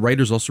each of the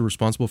writers also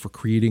responsible for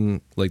creating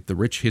like the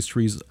rich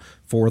histories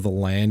for the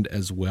land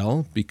as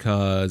well?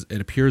 Because it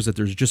appears that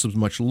there's just as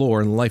much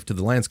lore and life to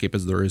the landscape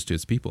as there is to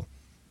its people.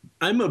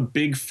 I'm a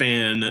big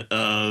fan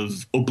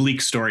of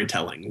oblique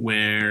storytelling,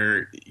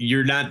 where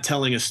you're not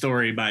telling a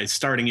story by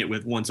starting it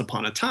with once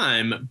upon a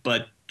time,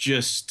 but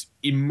just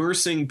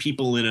immersing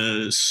people in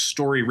a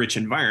story-rich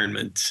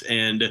environment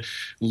and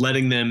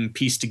letting them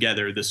piece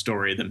together the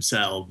story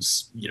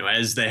themselves,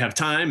 as they have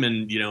time,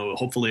 and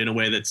hopefully in a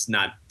way that's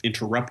not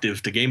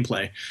interruptive to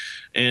gameplay.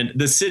 And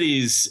the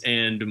cities,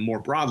 and more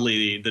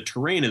broadly the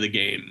terrain of the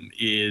game,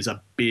 is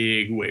a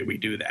big way we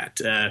do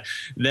that.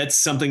 That's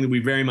something that we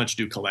very much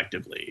do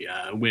collectively.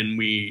 When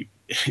we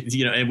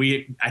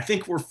and I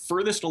think we're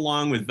furthest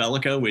along with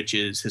Velica, which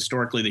is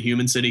historically the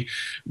human city,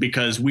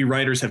 because we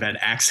writers have had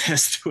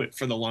access to it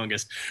for the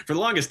longest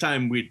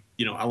time.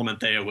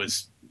 Elementhea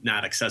was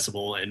not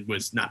accessible and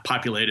was not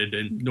populated,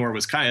 and nor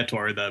was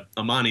Kaiator, the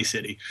Amani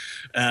city.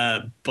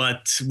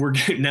 But we're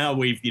now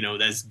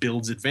as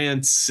builds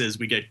advance, as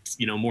we get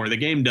more of the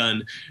game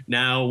done.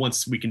 Now,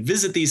 once we can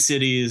visit these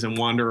cities and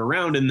wander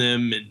around in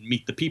them and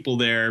meet the people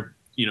there,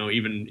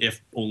 even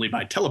if only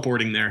by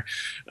teleporting there,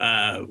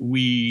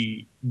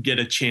 we get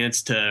a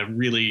chance to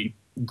really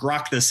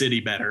grok the city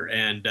better,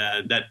 and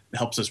that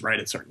helps us write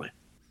it, certainly.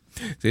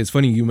 It's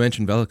funny you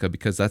mentioned Velica,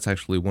 because that's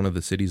actually one of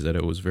the cities that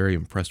I was very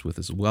impressed with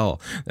as well.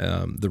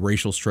 The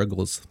racial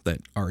struggles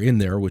that are in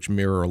there, which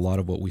mirror a lot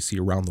of what we see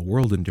around the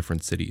world in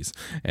different cities,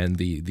 and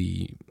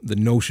the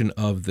notion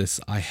of this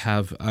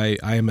I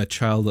am a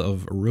child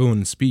of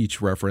Arun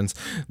speech reference,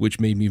 which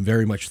made me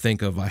very much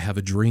think of I have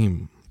a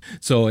dream.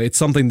 So it's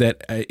something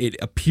that it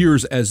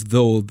appears as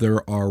though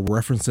there are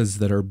references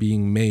that are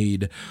being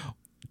made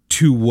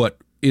to what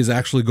is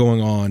actually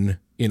going on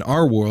in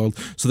our world,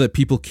 so that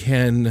people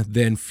can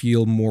then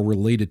feel more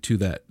related to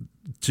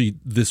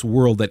this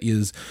world that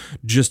is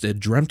just a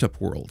dreamt up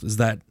world. Is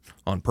that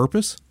on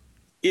purpose?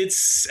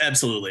 It's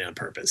absolutely on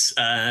purpose.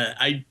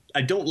 I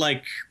don't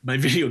like my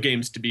video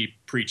games to be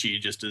preachy,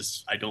 just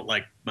as I don't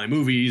like my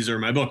movies or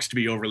my books to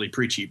be overly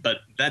preachy. But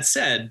that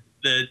said,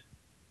 that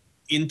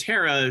in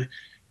Terra,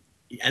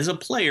 as a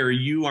player,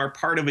 you are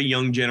part of a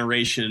young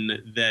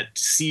generation that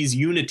sees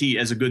unity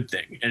as a good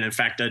thing, and in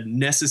fact, a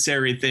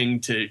necessary thing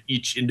to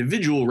each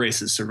individual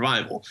race's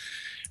survival.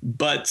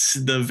 But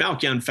the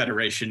Valkyan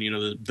Federation,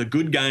 the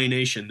good guy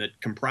nation that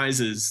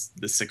comprises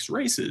the 6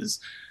 races,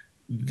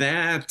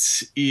 that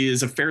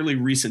is a fairly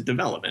recent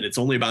development. It's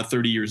only about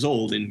 30 years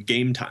old in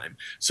game time.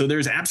 So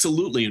there's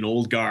absolutely an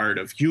old guard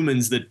of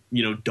humans that,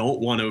 don't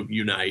want to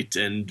unite,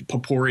 and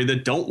Popori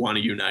that don't want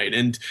to unite.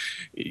 And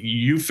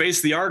you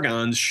face the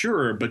Argons,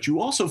 sure, but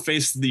you also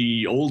face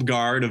the old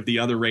guard of the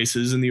other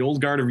races and the old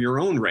guard of your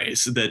own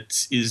race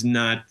that is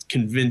not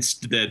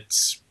convinced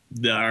that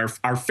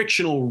our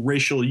fictional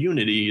racial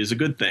unity is a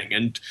good thing.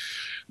 And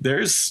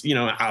there's,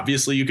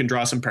 obviously you can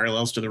draw some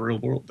parallels to the real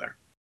world there.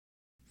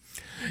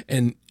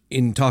 And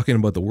in talking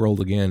about the world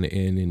again,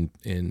 and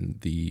in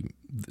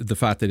the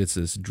fact that it's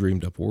this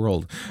dreamed up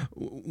world,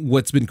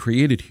 what's been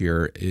created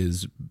here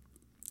is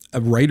a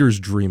writer's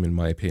dream, in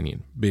my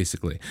opinion,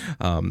 basically.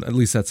 At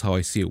least that's how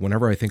I see it.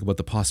 Whenever I think about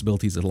the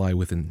possibilities that lie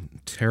within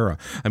Terra,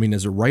 I mean,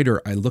 as a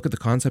writer, I look at the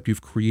concept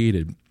you've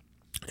created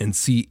and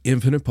see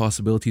infinite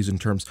possibilities in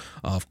terms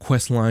of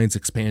quest lines,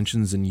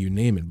 expansions, and you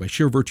name it. By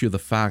sheer virtue of the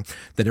fact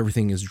that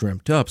everything is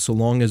dreamt up, so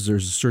long as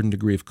there's a certain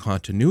degree of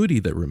continuity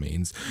that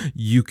remains,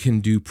 you can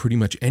do pretty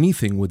much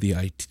anything with the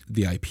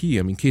IP.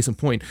 I mean, case in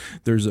point,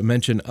 there's a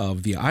mention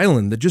of the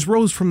island that just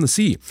rose from the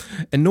sea,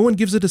 and no one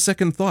gives it a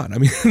second thought. I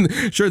mean,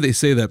 sure, they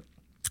say that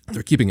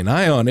they're keeping an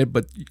eye on it,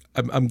 but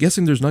I'm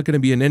guessing there's not going to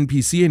be an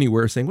NPC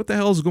anywhere saying, what the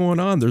hell's going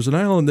on? There's an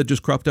island that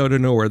just cropped out of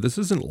nowhere. This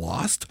isn't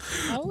Lost.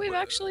 Oh, we've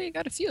actually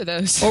got a few of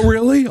those. Oh,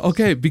 really?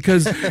 Okay,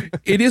 because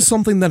it is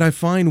something that I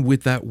find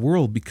with that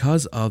world,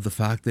 because of the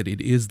fact that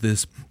it is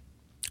this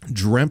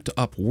dreamt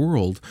up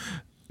world.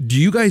 Do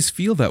you guys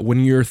feel that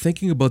when you're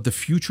thinking about the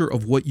future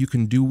of what you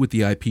can do with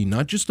the IP,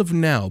 not just of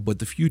now, but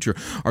the future?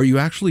 Are you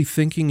actually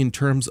thinking in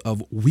terms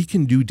of we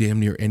can do damn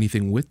near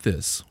anything with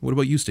this? What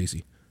about you,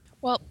 Stacey?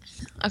 Well,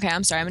 okay,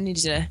 I'm sorry. I'm going to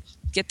need you to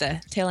get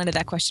the tail end of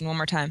that question one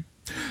more time.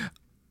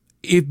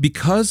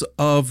 Because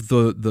of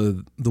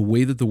the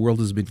way that the world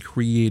has been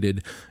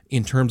created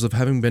in terms of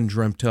having been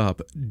dreamt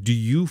up, do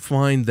you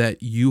find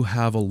that you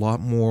have a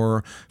lot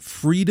more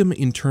freedom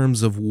in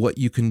terms of what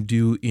you can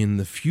do in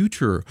the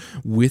future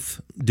with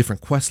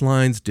different quest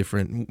lines,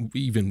 different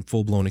even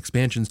full-blown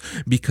expansions,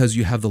 because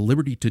you have the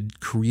liberty to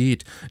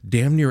create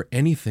damn near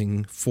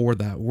anything for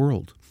that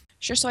world?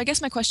 Sure. So I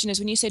guess my question is,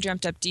 when you say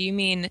dreamt up, do you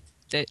mean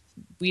that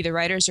we, the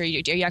writers, or are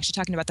you actually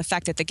talking about the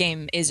fact that the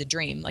game is a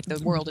dream, like the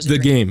world is a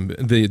dream?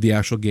 The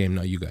actual game,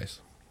 not you guys.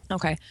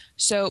 Okay.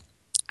 So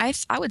I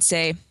would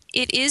say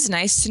it is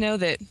nice to know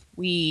that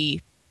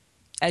we,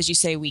 as you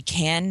say, we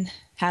can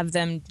have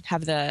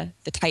the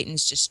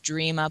Titans just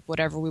dream up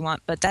whatever we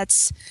want, but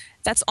that's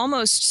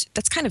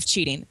kind of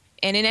cheating.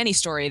 And in any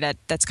story,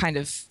 that's kind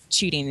of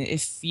cheating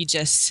if you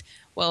just,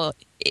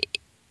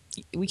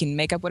 we can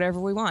make up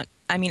whatever we want.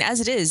 I mean, as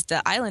it is,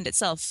 the island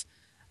itself,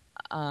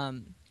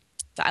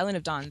 the Island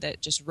of Dawn that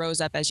just rose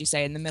up, as you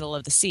say, in the middle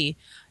of the sea,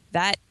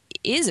 that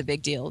is a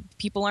big deal.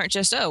 People aren't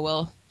just,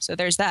 so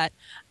there's that.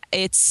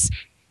 It's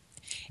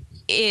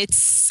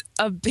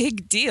a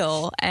big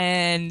deal,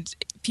 and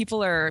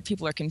people are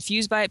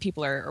confused by it.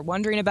 People are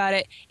wondering about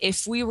it.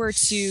 If we were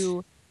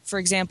to, for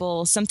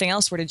example, something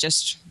else were to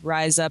just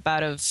rise up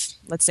out of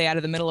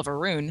the middle of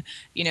Arun,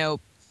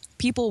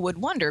 people would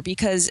wonder,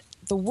 because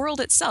the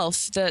world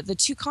itself, the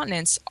 2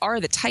 continents are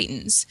the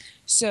Titans.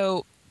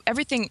 So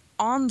everything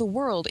on the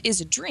world is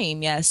a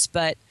dream, yes,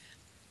 but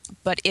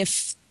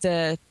if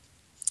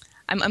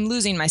I'm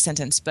losing my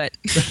sentence, but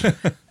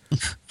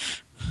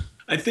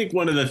I think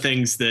one of the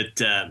things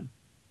that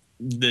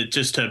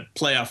just to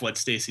play off what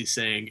Stacey's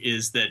saying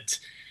is that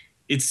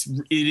it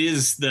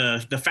is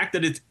the fact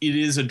that it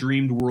is a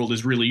dreamed world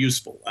is really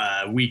useful.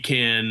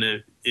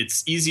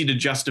 It's easy to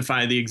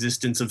justify the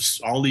existence of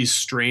all these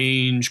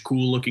strange,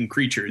 cool-looking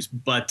creatures,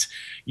 but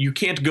you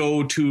can't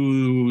go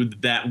to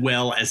that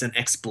well as an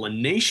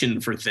explanation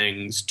for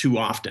things too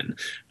often.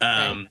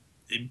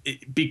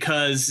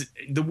 Because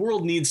the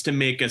world needs to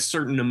make a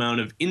certain amount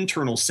of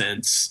internal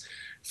sense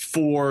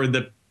for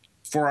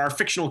our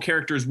fictional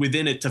characters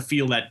within it to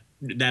feel that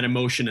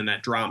emotion and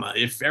that drama.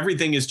 If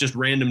everything is just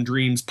random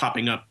dreams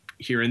popping up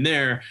here and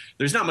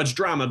there's not much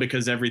drama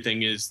because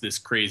everything is this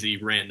crazy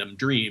random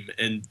dream.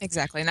 And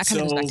exactly, and that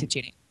kind of goes back to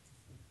cheating.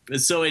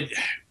 So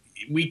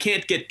we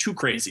can't get too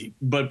crazy,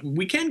 but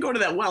we can go to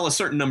that well a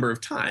certain number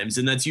of times,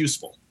 and that's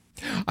useful.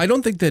 I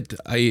don't think that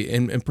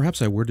and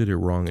perhaps I worded it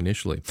wrong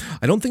initially.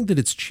 I don't think that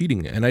it's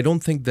cheating, and I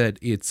don't think that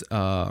it's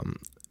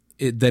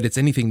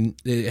anything,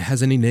 it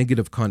has any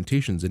negative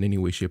connotations in any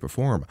way, shape, or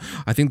form.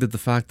 I think that the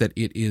fact that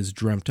it is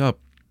dreamt up,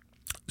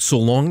 so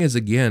long as,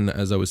 again,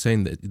 as I was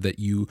saying, that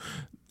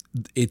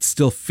it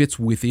still fits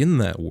within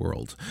that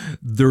world,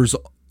 there's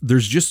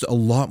just a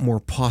lot more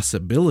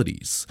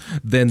possibilities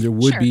than there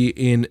would be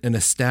in an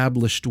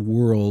established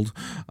world.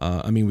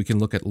 I mean, we can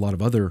look at a lot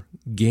of other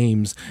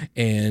games,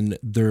 and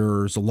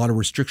there's a lot of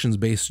restrictions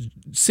based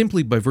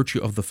simply by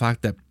virtue of the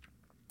fact that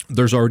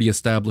there's already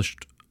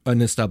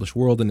an established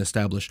world, an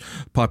established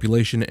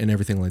population, and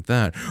everything like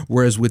that.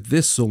 Whereas with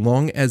this, so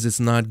long as it's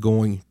not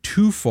going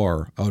too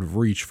far out of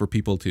reach for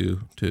people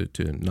to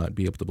not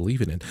be able to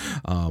believe in it,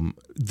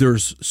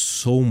 there's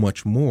so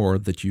much more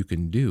that you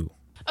can do.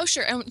 Oh,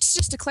 sure. And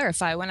just to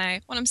clarify, when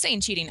I'm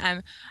saying cheating,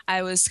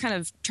 I was kind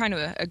of trying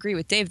to agree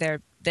with Dave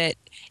there that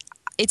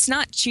it's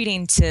not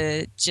cheating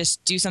to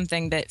just do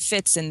something that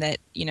fits and that,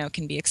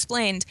 can be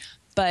explained.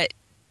 But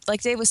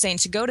like Dave was saying,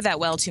 to go to that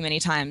well too many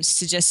times,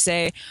 to just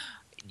say,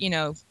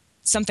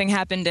 something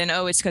happened and,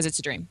 it's because it's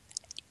a dream,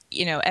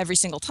 every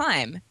single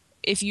time.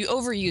 If you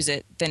overuse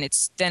it,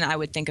 then I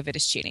would think of it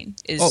as cheating.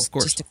 Of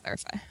course. Just to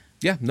clarify.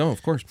 Yeah, no,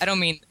 of course. I don't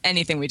mean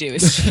anything we do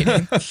is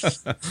cheating.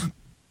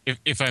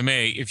 If I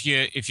may, if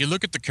you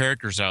look at the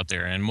characters out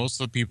there, and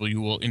most of the people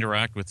you will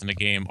interact with in a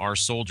game are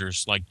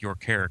soldiers like your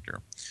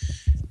character,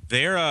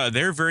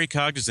 they're very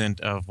cognizant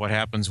of what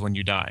happens when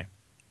you die,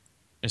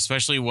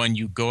 especially when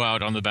you go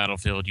out on the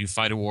battlefield, you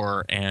fight a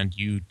war, and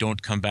you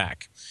don't come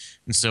back.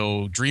 And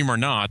so, dream or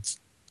not,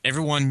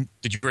 everyone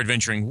that you're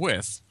adventuring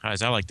with,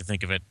 as I like to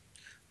think of it,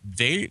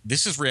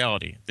 this is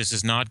reality. This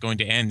is not going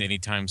to end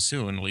anytime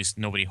soon. At least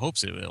nobody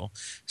hopes it will.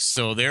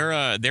 So they're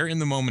in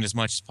the moment as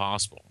much as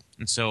possible.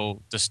 And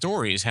so the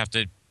stories have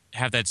to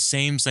have that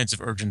same sense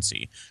of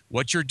urgency.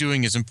 What you're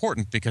doing is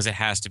important because it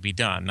has to be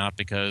done, not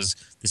because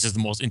this is the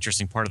most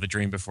interesting part of the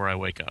dream before I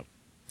wake up.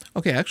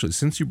 Okay, actually,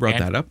 since you brought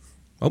that up.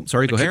 Oh,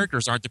 sorry, go ahead. The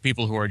characters aren't the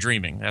people who are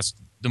dreaming. That's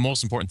the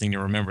most important thing to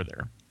remember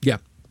there. Yeah.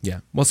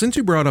 Well, since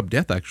you brought up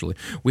death, actually,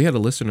 we had a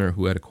listener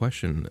who had a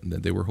question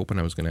that they were hoping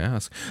I was going to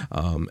ask,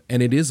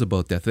 and it is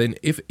about death. And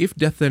if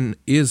death then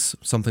is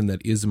something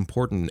that is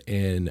important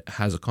and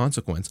has a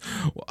consequence,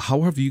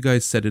 how have you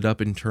guys set it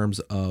up in terms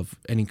of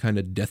any kind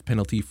of death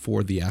penalty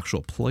for the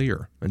actual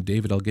player? And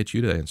David, I'll get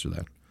you to answer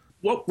that.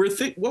 What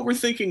we're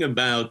thinking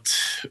about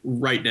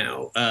right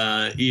now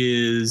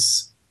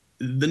is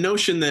the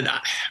notion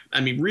that,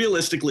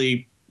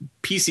 realistically,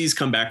 PCs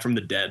come back from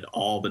the dead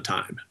all the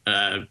time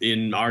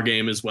in our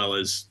game as well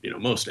as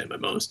most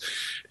MMOs,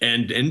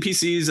 and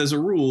NPCs as a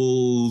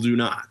rule do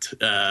not.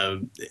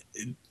 One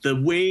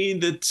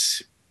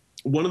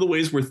of the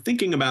ways we're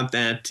thinking about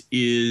that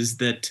is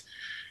that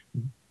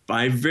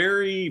by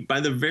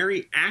the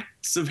very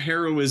acts of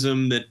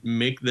heroism that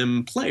make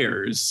them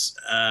players,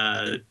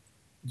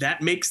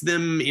 that makes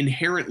them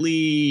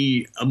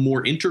inherently a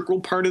more integral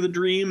part of the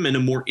dream and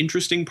a more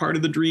interesting part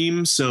of the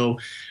dream. So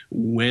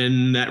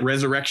when that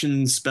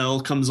resurrection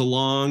spell comes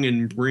along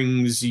and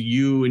brings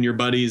you and your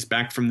buddies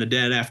back from the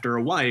dead after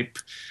a wipe,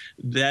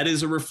 that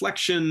is a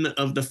reflection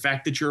of the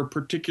fact that you're a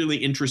particularly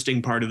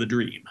interesting part of the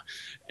dream.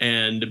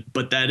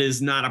 But that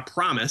is not a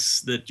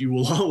promise that you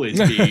will always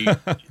be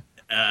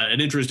an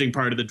interesting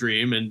part of the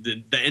dream. And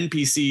the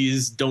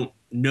NPCs don't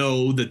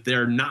know that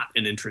they're not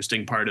an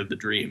interesting part of the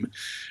dream.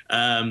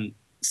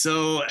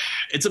 So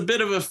it's a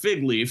bit of a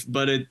fig leaf,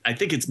 but I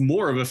think it's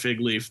more of a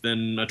fig leaf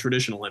than a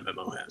traditional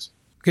MMO has.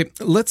 Okay,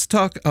 let's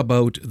talk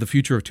about the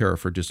future of Terra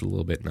for just a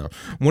little bit now.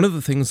 One of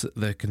the things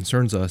that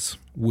concerns us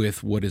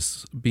with what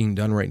is being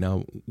done right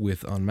now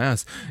with En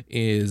Masse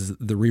is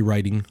the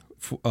rewriting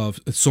of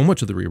so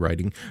much of the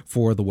rewriting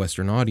for the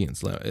Western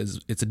audience.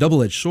 It's a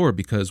double-edged sword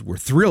because we're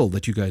thrilled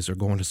that you guys are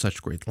going to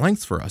such great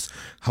lengths for us.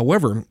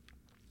 However,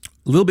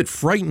 a little bit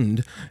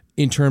frightened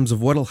in terms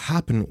of what'll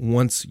happen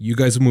once you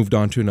guys have moved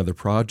on to another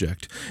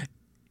project.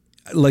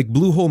 Like,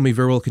 Bluehole may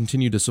very well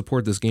continue to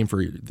support this game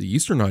for the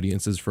Eastern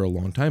audiences for a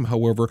long time.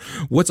 However,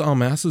 what's En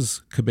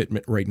Masse's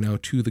commitment right now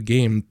to the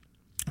game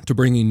to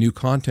bringing new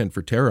content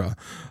for Terra,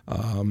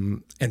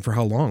 and for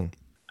how long?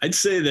 I'd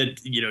say that,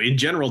 in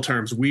general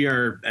terms, we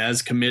are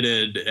as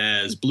committed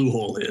as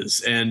Bluehole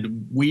is.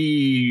 And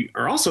we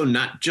are also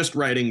not just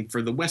writing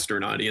for the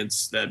Western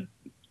audience.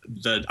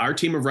 Our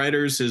team of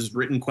writers has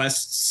written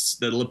quests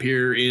that'll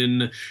appear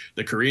in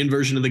the Korean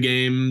version of the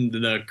game.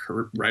 The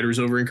writers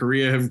over in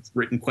Korea have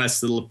written quests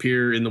that'll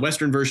appear in the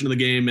Western version of the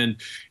game. And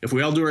if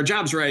we all do our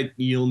jobs right,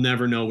 you'll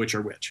never know which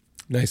are which.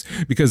 Nice,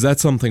 because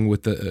that's something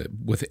with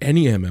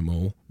any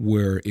MMO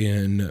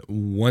wherein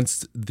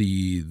once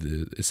the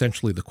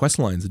essentially the quest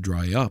lines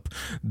dry up,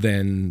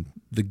 then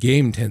the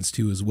game tends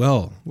to as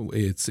well.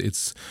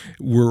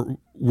 We're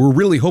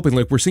really hoping,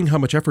 like we're seeing how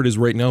much effort is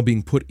right now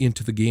being put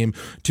into the game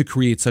to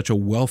create such a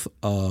wealth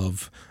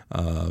of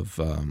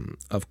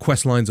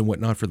quest lines and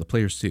whatnot for the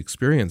players to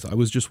experience. I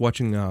was just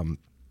watching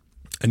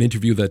an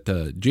interview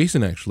that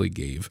Jason actually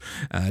gave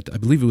at, I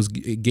believe it was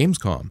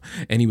Gamescom,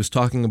 and he was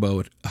talking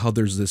about how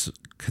there's this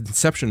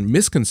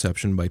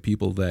misconception by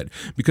people that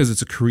because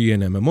it's a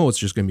Korean MMO, it's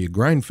just going to be a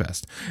grind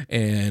fest,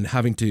 and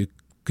having to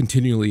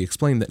continually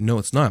explain that no,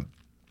 it's not.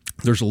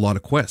 There's a lot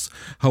of quests.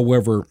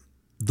 However,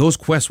 those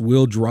quests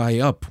will dry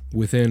up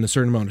within a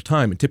certain amount of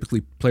time, and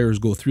typically players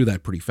go through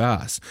that pretty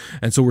fast.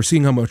 And so we're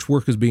seeing how much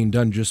work is being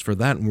done just for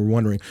that, and we're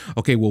wondering,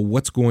 okay, well,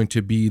 what's going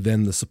to be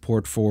then the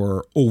support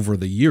for over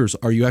the years?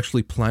 Are you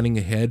actually planning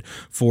ahead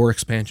for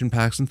expansion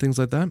packs and things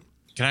like that?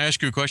 Can I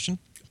ask you a question?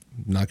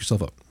 Knock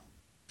yourself up.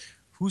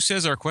 Who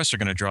says our quests are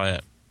going to dry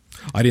up?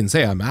 I didn't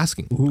say, I'm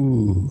asking.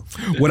 Ooh.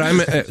 What I'm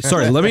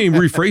sorry, let me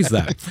rephrase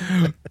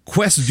that.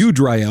 Quests do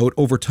dry out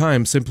over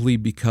time simply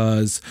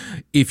because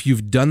if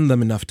you've done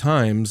them enough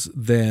times,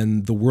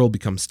 then the world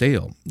becomes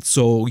stale.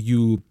 So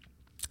you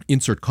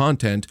insert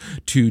content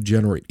to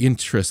generate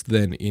interest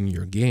then in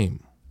your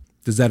game.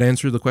 Does that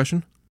answer the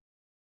question?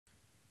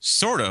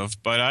 Sort of,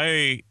 but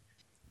I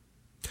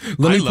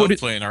love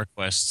playing our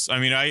quests. I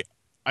mean, I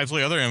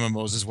play other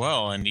MMOs as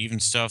well, and even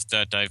stuff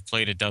that I've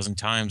played a dozen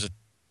times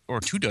or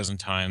 24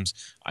 times,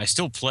 I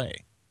still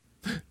play.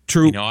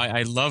 True. You know,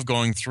 I love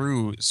going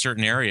through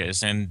certain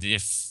areas, and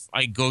if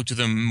I go to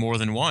them more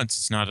than once,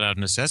 it's not out of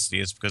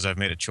necessity. It's because I've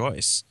made a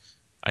choice.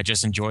 I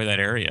just enjoy that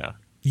area.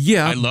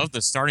 Yeah. I love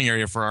the starting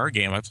area for our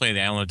game. I play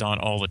the Island of Dawn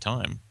all the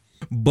time.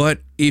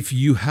 But if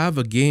you have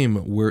a game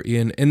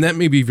wherein, and that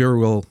may be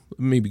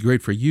maybe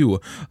great for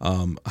you,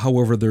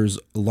 however, there's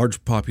a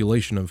large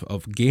population of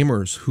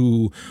gamers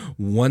who,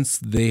 once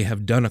they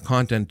have done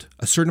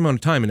a certain amount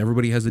of time, and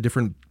everybody has a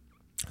different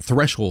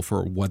threshold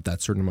for what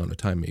that certain amount of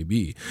time may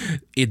be,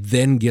 it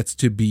then gets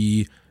to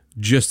be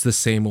just the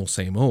same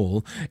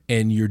old,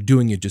 and you're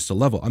doing it just a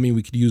level. I mean,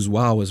 we could use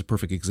WoW as a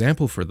perfect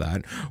example for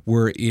that,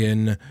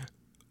 wherein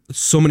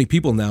so many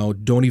people now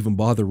don't even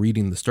bother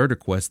reading the starter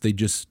quest. They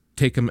just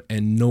take them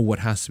and know what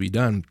has to be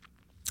done.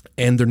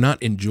 And they're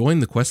not enjoying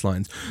the quest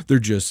lines, they're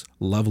just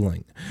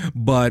leveling.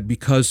 But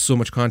because so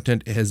much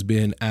content has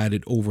been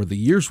added over the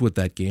years with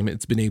that game,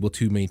 it's been able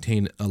to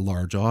maintain a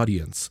large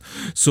audience.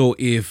 So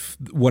if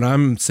what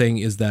I'm saying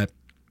is that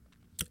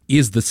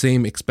is the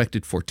same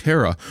expected for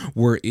TERA,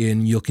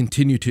 wherein you'll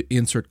continue to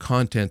insert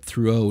content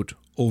throughout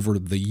over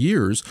the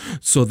years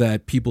so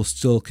that people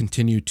still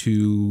continue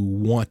to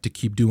want to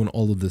keep doing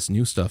all of this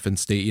new stuff and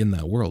stay in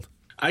that world.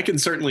 I can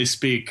certainly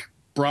speak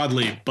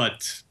broadly,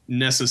 but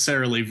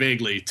necessarily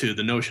vaguely to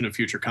the notion of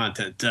future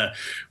content.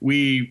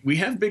 We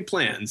have big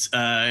plans,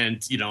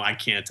 and I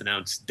can't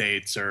announce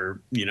dates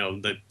or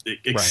the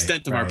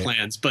extent of our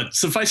plans. But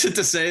suffice it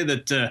to say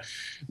that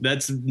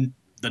that's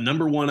the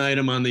number one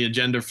item on the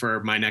agenda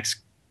for my next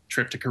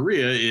trip to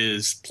Korea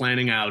is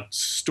planning out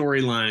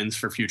storylines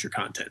for future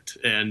content.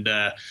 And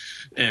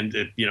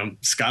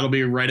Scott will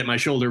be right at my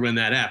shoulder when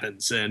that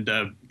happens. And,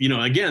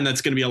 again,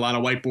 that's going to be a lot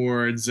of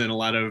whiteboards and a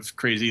lot of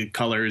crazy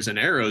colors and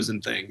arrows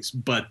and things.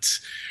 But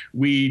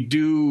we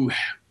do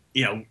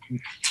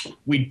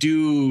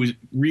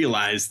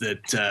realize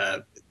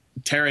that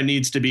TERA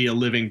needs to be a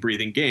living,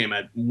 breathing game.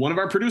 One of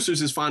our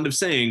producers is fond of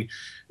saying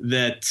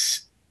that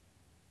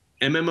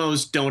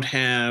MMOs don't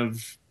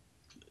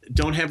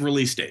have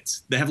release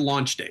dates. They have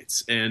launch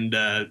dates. And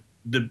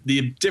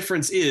the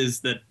difference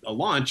is that a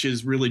launch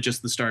is really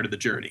just the start of the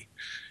journey.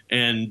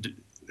 And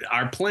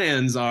our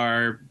plans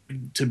are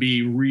to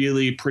be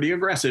really pretty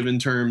aggressive in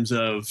terms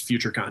of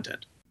future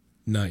content.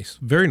 Nice.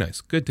 Very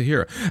nice. Good to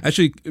hear.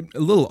 Actually, a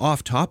little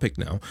off topic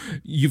now.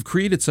 You've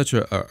created such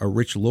a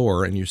rich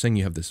lore, and you're saying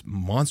you have this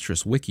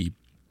monstrous wiki.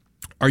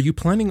 Are you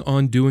planning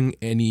on doing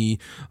any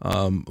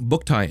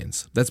book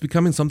tie-ins? That's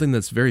becoming something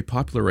that's very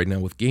popular right now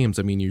with games.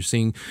 I mean, you're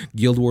seeing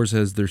Guild Wars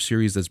has their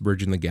series that's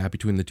bridging the gap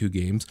between the two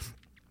games.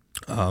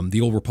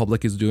 The Old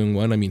Republic is doing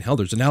one. I mean, hell,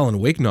 there's an Alan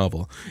Wake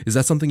novel. Is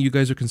that something you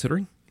guys are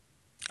considering?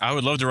 I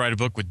would love to write a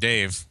book with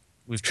Dave.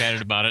 We've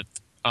chatted about it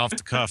off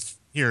the cuff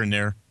here and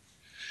there.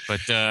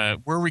 But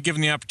where are we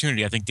given the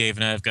opportunity? I think Dave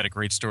and I have got a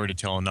great story to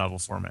tell in novel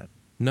format.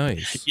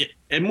 Nice. Yeah,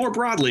 and more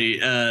broadly,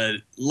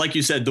 like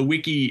you said, the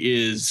wiki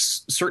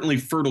is certainly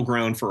fertile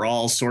ground for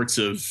all sorts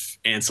of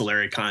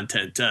ancillary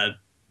content.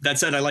 That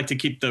said, I like to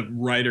keep the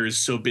writers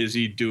so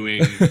busy doing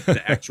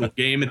the actual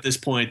game at this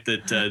point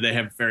that they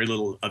have very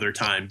little other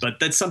time. But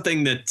that's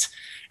something that,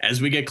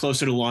 as we get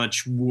closer to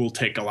launch, we'll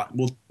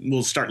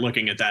start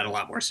looking at that a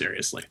lot more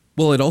seriously.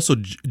 Well, it also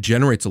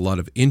generates a lot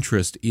of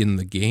interest in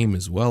the game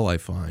as well, I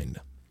find.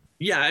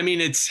 Yeah, I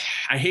mean,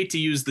 I hate to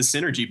use the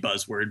synergy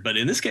buzzword, but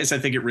in this case, I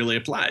think it really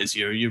applies.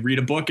 You read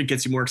a book, it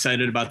gets you more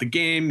excited about the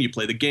game. You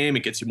play the game,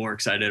 it gets you more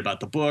excited about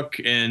the book.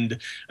 And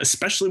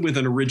especially with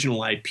an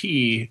original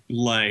IP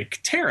like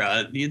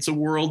Terra, it's a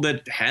world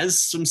that has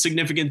some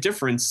significant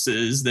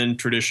differences than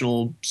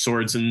traditional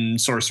swords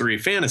and sorcery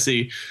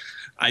fantasy.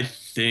 I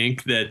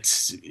think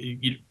that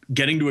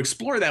getting to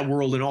explore that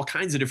world in all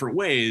kinds of different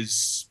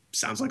ways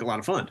sounds like a lot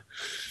of fun.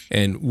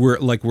 And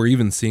we're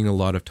even seeing a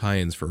lot of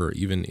tie-ins for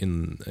even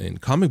in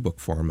comic book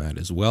format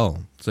as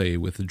well. Say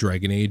with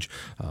Dragon Age,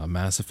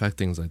 Mass Effect,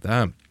 things like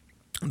that.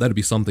 That'd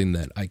be something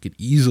that I could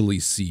easily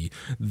see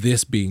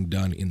this being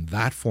done in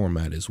that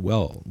format as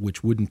well,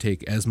 which wouldn't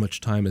take as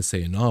much time as,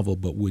 say, a novel,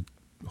 but would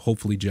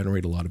hopefully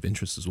generate a lot of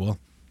interest as well.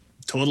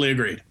 Totally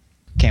agreed.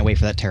 Can't wait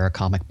for that Terra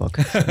comic book.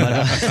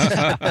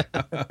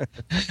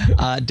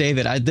 But,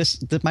 David,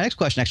 my next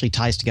question actually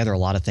ties together a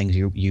lot of things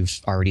you've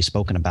already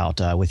spoken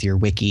about with your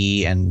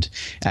wiki, and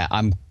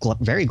I'm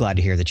very glad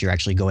to hear that you're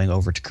actually going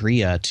over to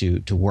Korea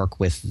to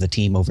work with the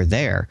team over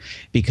there,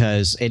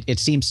 because it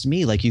seems to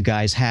me like you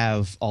guys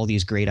have all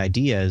these great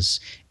ideas,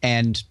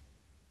 and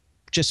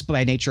just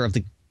by nature of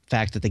the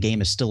fact that the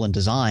game is still in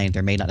design,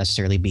 there may not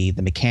necessarily be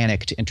the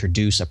mechanic to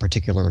introduce a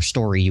particular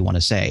story you want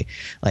to say.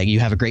 Like, you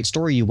have a great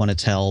story you want to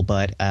tell,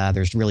 but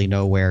there's really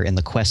nowhere in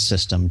the quest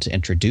system to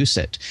introduce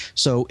it.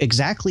 So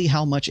exactly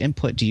how much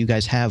input do you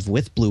guys have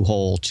with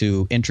Bluehole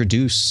to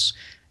introduce,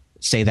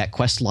 say, that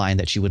quest line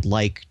that you would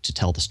like to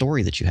tell the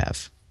story that you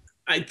have?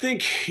 I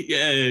think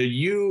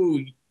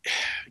you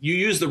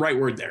use the right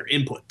word there,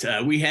 input.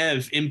 We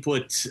have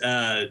input,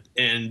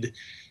 and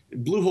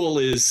Bluehole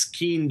is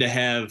keen to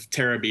have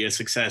Terra be a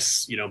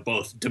success,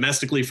 both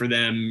domestically for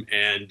them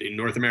and in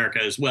North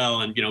America as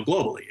well, and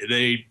globally.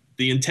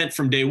 The intent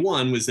from day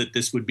one was that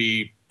this would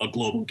be a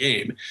global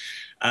game.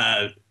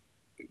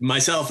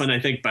 Myself, and I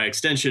think by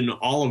extension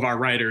all of our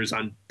writers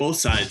on both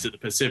sides of the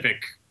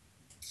Pacific,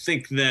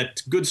 think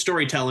that good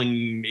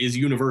storytelling is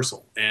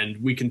universal,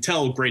 and we can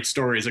tell great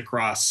stories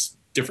across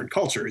different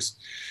cultures.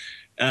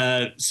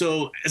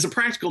 So as a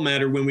practical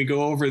matter, when we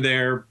go over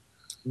there,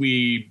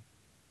 we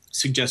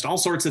suggest all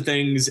sorts of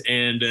things,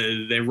 and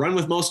they run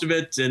with most of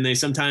it, and they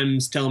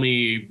sometimes tell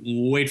me,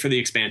 wait for the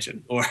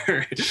expansion, or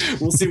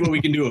we'll see what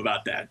we can do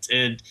about that.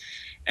 And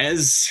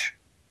as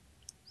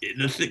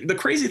the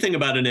crazy thing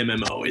about an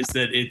MMO is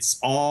that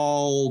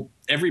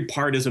every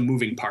part is a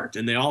moving part,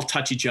 and they all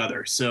touch each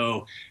other.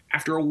 So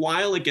after a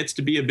while, it gets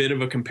to be a bit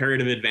of a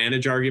comparative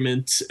advantage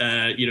argument.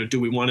 Do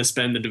we want to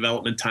spend the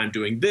development time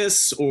doing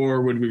this,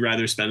 or would we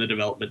rather spend the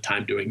development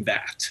time doing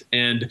that?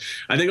 And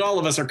I think all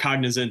of us are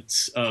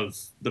cognizant of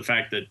the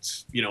fact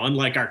that,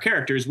 unlike our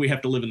characters, we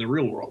have to live in the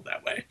real world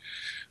that way.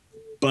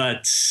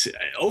 But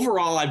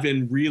overall, I've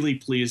been really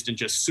pleased and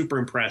just super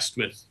impressed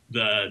with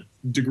the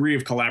degree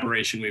of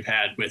collaboration we've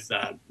had with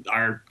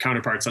our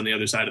counterparts on the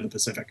other side of the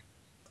Pacific.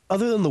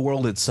 Other than the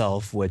world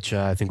itself, which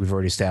I think we've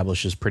already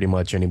established is pretty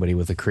much anybody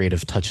with a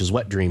creative touch's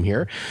wet dream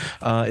here,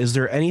 is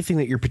there anything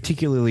that you're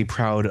particularly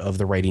proud of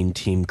the writing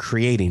team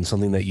creating,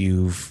 something that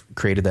you've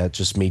created that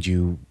just made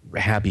you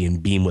happy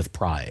and beam with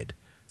pride?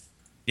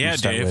 Yeah,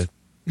 Dave.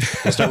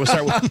 We'll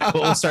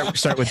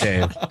start with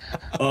Dave.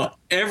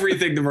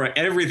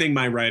 Everything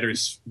my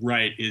writers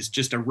write is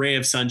just a ray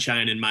of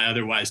sunshine in my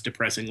otherwise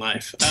depressing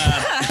life.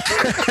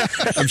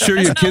 I'm sure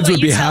your kids would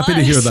be happy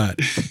to hear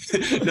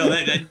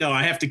that. No,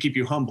 I have to keep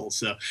you humble.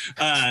 So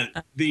I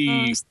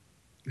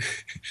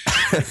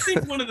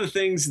think one of the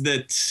things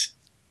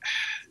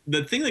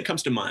the thing that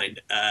comes to mind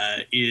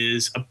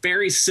is a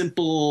very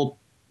simple,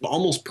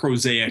 almost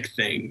prosaic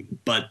thing,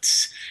 but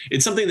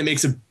it's something that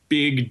makes a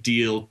big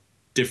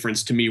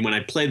difference to me when I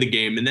play the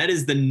game, and that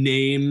is the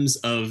names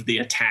of the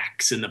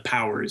attacks and the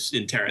powers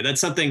in Terra. That's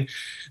something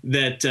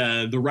that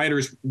the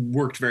writers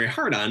worked very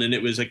hard on, and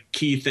it was a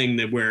key thing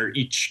that where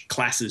each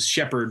class's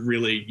shepherd,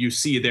 really, you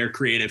see their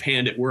creative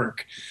hand at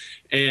work.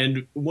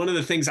 And one of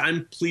the things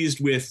I'm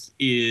pleased with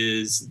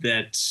is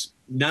that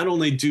not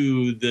only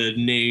do the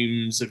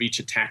names of each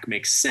attack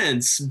make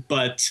sense,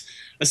 but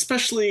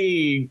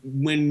especially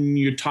when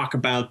you talk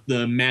about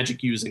the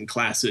magic using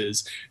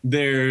classes,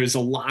 there's a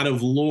lot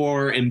of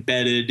lore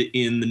embedded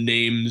in the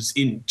names,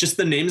 in just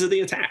the names of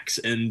the attacks.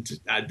 And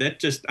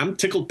I'm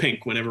tickled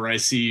pink whenever I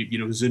see,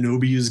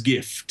 Zenobia's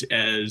Gift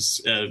as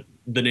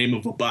the name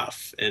of a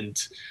buff. And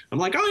I'm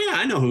like, oh yeah,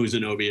 I know who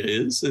Zenobia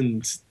is.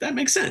 And that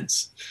makes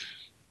sense.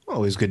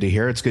 Always good to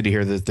hear. It's good to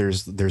hear that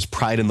there's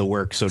pride in the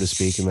work, so to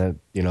speak, and that,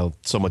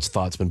 so much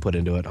thought's been put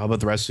into it. How about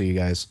the rest of you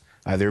guys?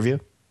 Either of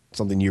you?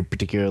 Something you're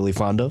particularly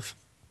fond of?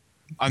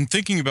 I'm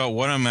thinking about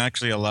what I'm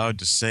actually allowed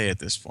to say at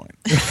this point.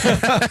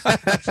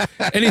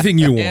 Anything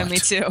you want. Yeah, me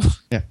too.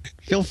 Yeah,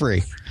 feel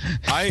free.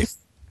 I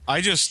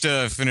just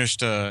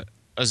finished a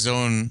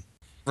zone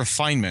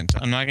refinement.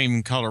 I'm not going to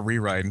even call it a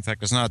rewrite. In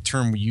fact, it's not a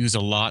term we use a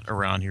lot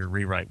around here,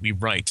 rewrite. We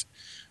write.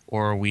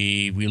 Or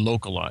we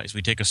localize.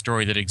 We take a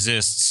story that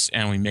exists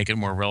and we make it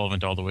more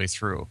relevant all the way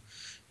through.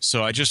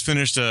 So I just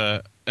finished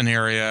an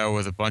area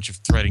with a bunch of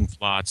threading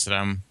plots that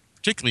I'm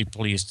particularly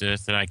pleased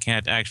with that I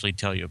can't actually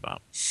tell you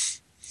about.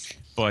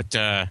 But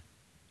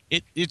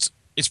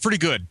It's pretty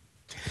good,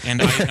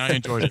 and I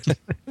enjoyed it.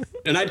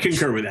 And I'd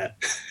concur with that.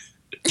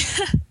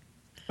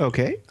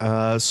 Okay,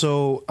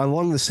 so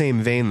along the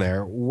same vein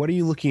there, what are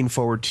you looking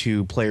forward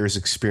to players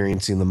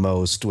experiencing the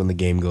most when the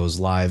game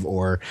goes live,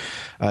 or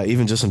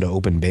even just into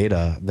open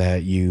beta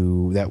that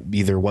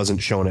either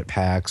wasn't shown at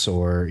PAX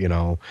or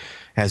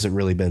hasn't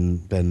really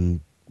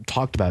been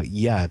talked about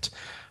yet,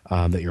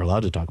 that you're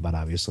allowed to talk about,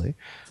 obviously.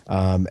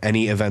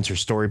 Any events or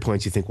story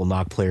points you think will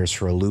knock players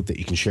for a loop that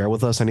you can share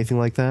with us? Anything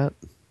like that?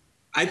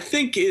 I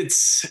think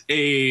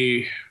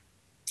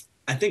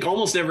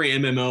almost every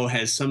MMO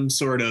has some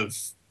sort of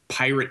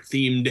pirate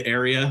themed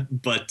area,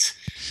 but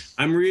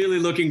I'm really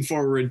looking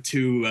forward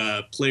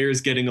to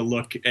players getting a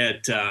look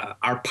at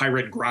our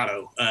pirate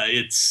grotto.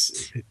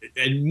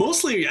 And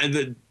mostly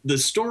the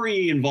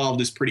story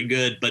involved is pretty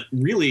good, but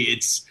really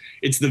it's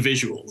the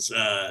visuals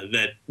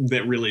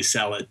that really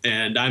sell it.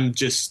 And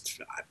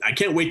I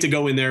can't wait to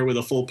go in there with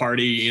a full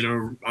party,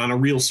 on a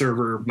real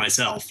server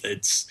myself.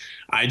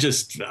 I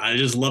just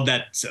love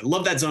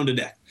that zone to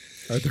death.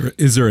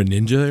 Is there a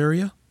ninja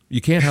area? You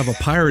can't have a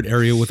pirate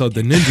area without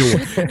the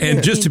ninja one.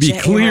 And just to be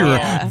clear,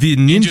 the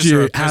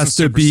ninja has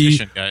to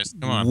be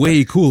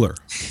way cooler.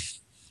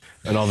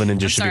 And all the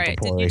ninjas should be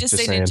did you just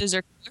say ninjas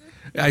are cooler?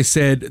 I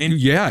said,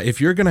 if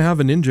you're going to have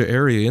a ninja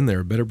area in there,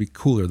 it better be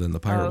cooler than the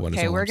pirate one.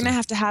 Okay, we're going to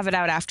have to have it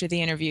out after the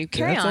interview.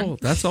 Carry on.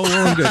 That's all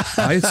well and good.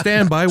 I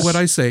stand by what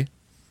I say.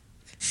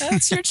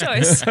 That's your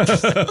choice.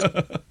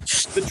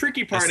 The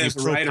tricky part as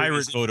a writer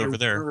is over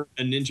there.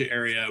 A ninja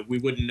area, we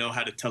wouldn't know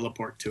how to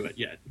teleport to it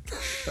yet.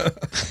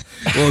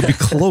 Well, it'd be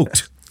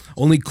cloaked.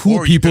 Only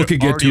cool people could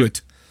get to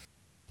it.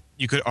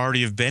 You could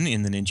already have been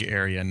in the ninja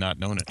area and not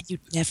known it. You'd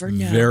never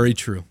know. Very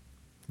true.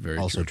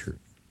 Also true.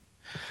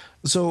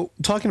 So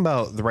talking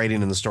about the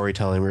writing and the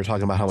storytelling, we were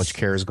talking about how much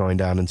care is going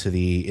down into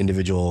the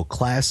individual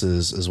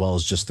classes as well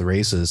as just the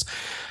races.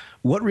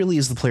 What really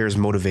is the player's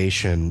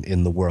motivation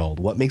in the world?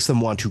 What makes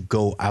them want to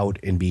go out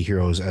and be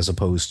heroes as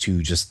opposed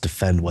to just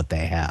defend what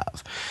they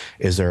have?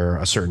 Is there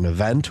a certain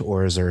event,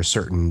 or is there a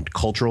certain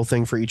cultural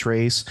thing for each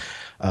race?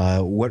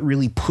 What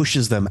really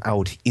pushes them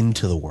out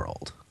into the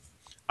world?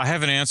 I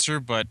have an answer,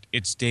 but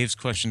it's Dave's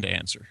question to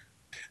answer.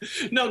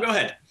 No, go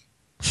ahead.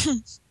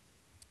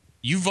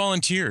 You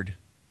volunteered.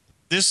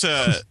 This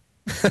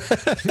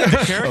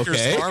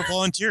characters are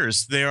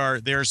volunteers.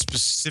 They're a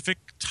specific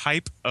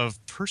type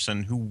of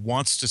person who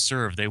wants to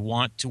serve. They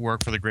want to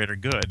work for the greater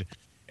good.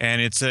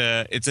 And it's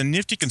a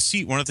nifty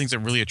conceit. One of the things that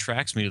really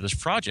attracts me to this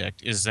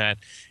project is that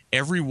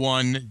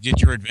everyone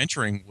that you're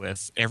adventuring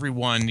with,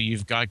 everyone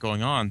you've got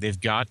going on, they've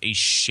got a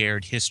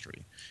shared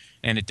history.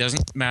 And it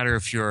doesn't matter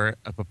if you're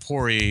a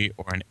Papori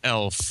or an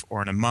elf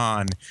or an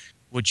Aman.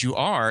 What you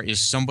are is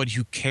somebody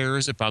who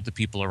cares about the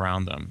people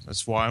around them.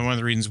 That's why one of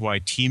the reasons why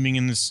teaming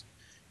in this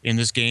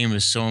game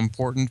is so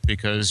important,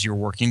 because you're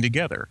working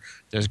together.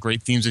 There's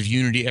great themes of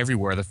unity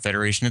everywhere. The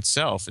Federation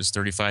itself is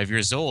 35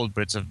 years old,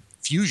 but it's a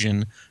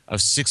fusion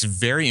of 6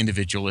 very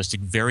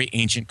individualistic, very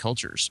ancient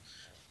cultures.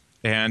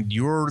 And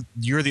you're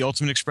the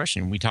ultimate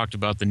expression. We talked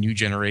about the new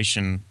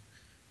generation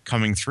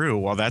coming through.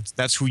 Well,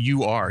 that's who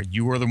you are.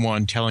 You are the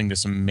one telling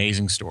this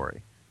amazing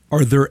story.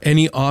 Are there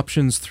any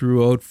options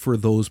throughout for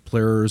those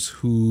players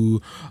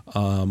who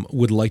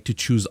would like to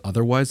choose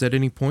otherwise at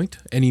any point?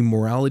 Any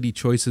morality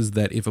choices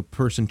that if a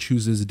person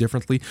chooses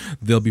differently,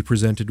 they'll be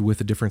presented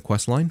with a different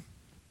quest line?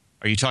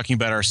 Are you talking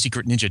about our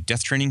secret ninja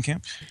death training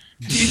camp?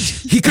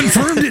 He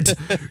confirmed it.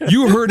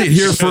 You heard it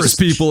here first,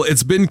 people.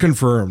 It's been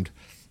confirmed.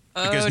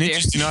 Because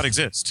ninjas do not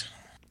exist.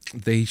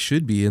 They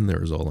should be in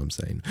there is all I'm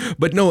saying.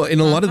 But no, in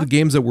a lot of the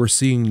games that we're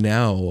seeing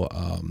now,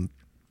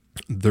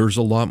 there's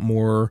a lot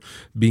more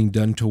being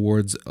done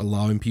towards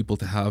allowing people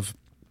to have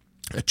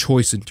a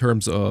choice in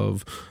terms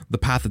of the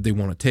path that they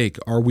want to take.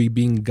 Are we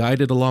being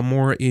guided a lot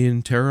more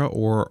in Terra,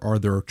 or are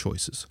there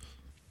choices?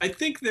 I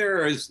think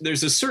there's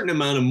a certain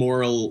amount of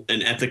moral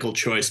and ethical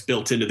choice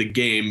built into the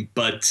game,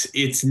 but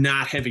it's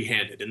not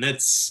heavy-handed, and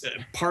that's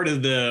part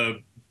of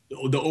the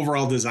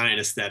overall design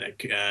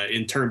aesthetic.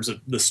 In terms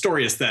of the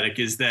story aesthetic,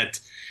 is that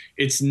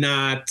it's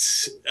not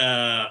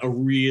a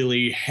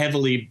really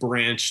heavily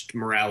branched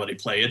morality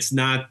play. It's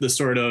not the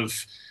sort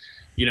of,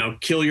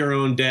 kill your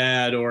own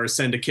dad or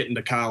send a kitten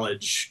to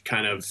college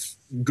kind of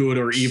good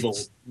or evil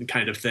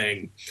kind of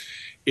thing.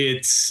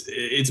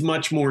 It's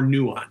much more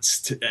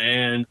nuanced,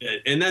 and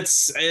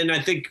I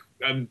think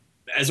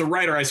as a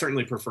writer, I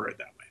certainly prefer it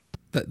that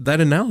way.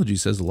 That analogy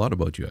says a lot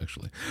about you,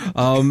 actually.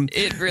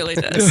 It really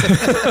does.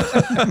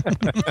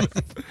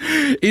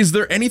 Is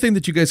there anything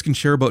that you guys can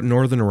share about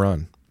Northern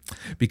Iran?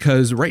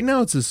 Because right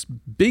now it's this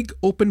big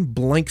open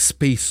blank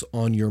space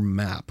on your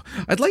map.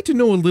 I'd like to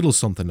know a little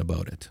something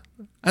about it,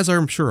 as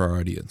I'm sure our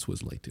audience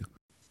would like to.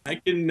 I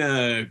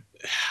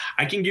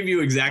can give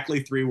you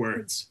exactly 3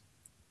 words.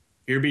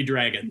 Here be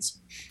dragons.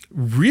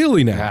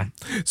 Really now? Yeah.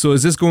 So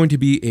is this going to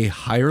be a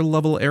higher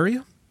level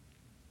area?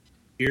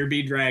 Here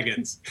be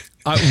dragons.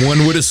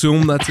 One would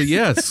assume that's a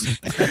yes.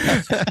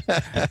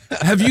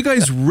 Have you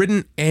guys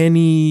written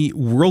any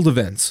world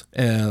events,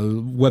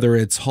 whether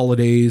it's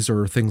holidays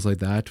or things like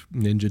that?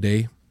 Ninja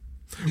Day?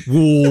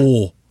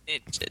 Whoa.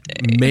 Ninja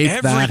Day. Make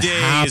Every that day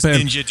happen. is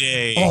Ninja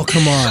Day. Oh,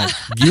 come on.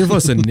 Give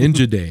us a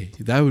Ninja Day.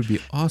 That would be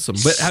awesome.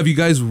 But have you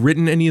guys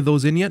written any of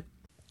those in yet?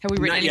 Have we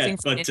written Not anything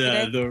yet, for but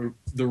Ninja Day?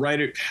 the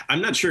writer,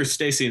 I'm not sure if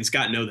Stacy and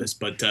Scott know this,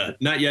 but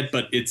not yet,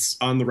 but it's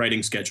on the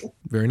writing schedule.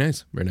 Very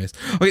nice. Very nice.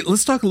 Okay,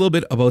 let's talk a little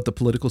bit about the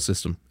political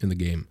system in the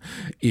game,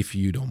 if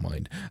you don't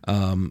mind.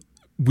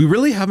 We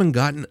really haven't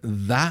gotten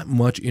that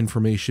much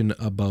information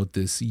about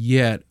this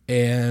yet,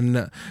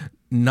 and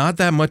not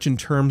that much in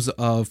terms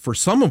of, for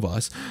some of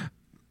us,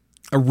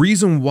 a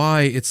reason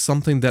why it's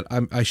something that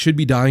I should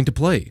be dying to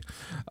play.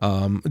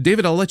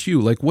 David, I'll let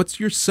you. Like, what's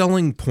your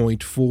selling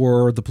point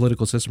for the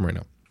political system right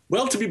now?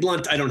 Well, to be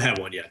blunt, I don't have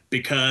one yet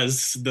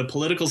because the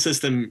political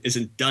system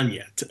isn't done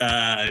yet.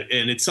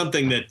 And it's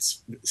something that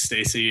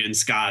Stacy and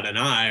Scott and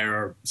I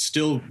are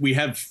still, we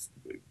have,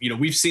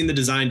 we've seen the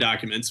design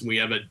documents and we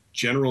have a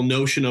general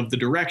notion of the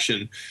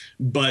direction,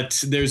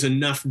 but there's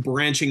enough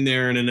branching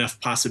there and enough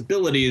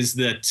possibilities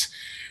that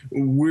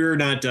we're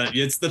not done.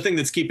 It's the thing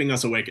that's keeping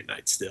us awake at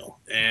night still.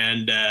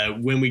 And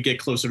when we get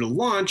closer to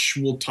launch,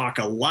 we'll talk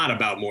a lot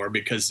about more,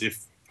 because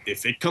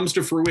if it comes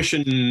to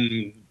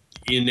fruition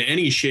in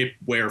any shape,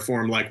 way, or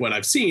form like what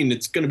I've seen,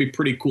 it's going to be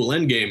pretty cool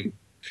endgame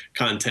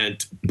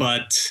content,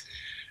 but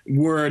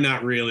we're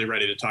not really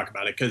ready to talk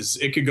about it because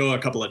it could go a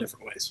couple of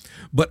different ways.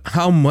 But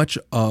how much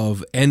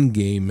of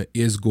endgame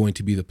is going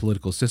to be the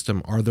political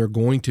system? Are there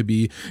going to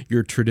be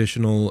your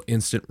traditional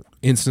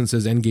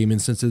instances, endgame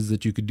instances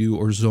that you could do,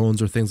 or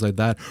zones or things like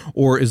that?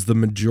 Or is the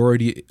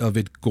majority of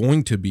it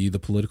going to be the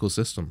political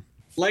system?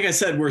 Like I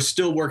said, we're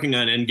still working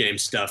on endgame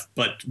stuff,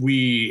 but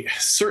we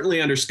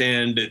certainly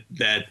understand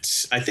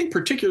that I think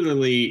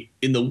particularly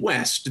in the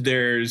West,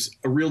 there's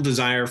a real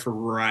desire for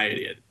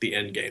variety at the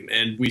endgame.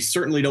 And we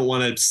certainly don't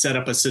want to set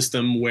up a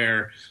system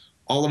where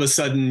all of a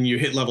sudden you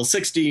hit level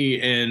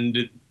 60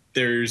 and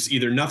there's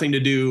either nothing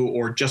to do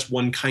or just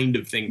one kind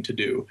of thing to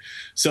do.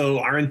 So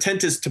our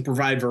intent is to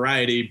provide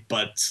variety,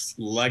 but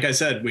like I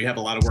said, we have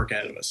a lot of work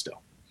ahead of us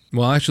still.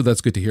 Well, actually,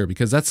 that's good to hear,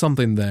 because that's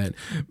something that,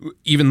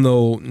 even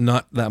though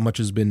not that much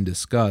has been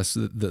discussed,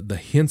 the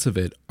hints of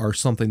it are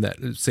something that,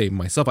 say,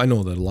 myself, I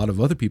know that a lot of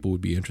other people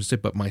would be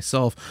interested, but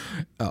myself,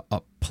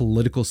 a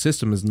political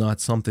system is not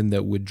something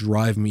that would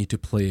drive me to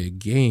play a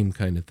game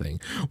kind of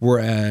thing.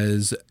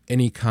 Whereas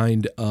any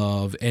kind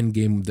of end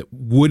game that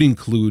would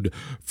include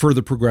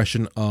further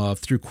progression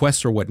through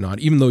quests or whatnot,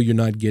 even though you're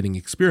not getting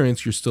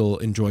experience, you're still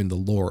enjoying the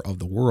lore of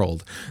the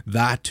world.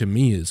 That, to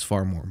me, is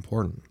far more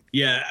important.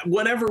 Yeah,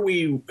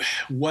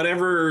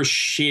 whatever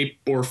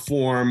shape or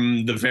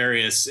form the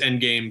various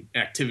endgame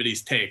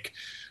activities take,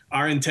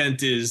 our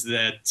intent is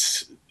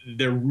that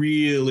they're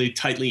really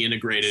tightly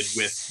integrated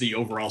with the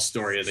overall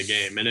story of the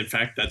game. And in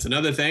fact, that's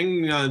another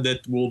thing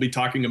that we'll be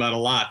talking about a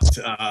lot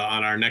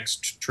on our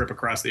next trip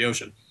across the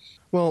ocean.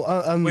 Well,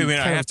 wait,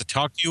 I have to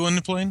talk to you on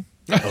the plane?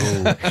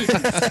 Oh.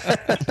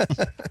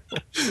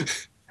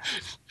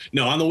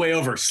 No, on the way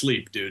over,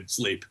 sleep, dude,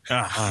 sleep.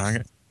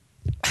 Okay.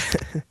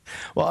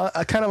 Well,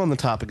 kind of on the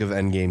topic of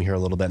endgame here a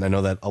little bit, and I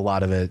know that a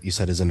lot of it, you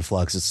said, is in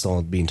flux. It's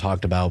still being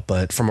talked about.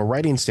 But from a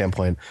writing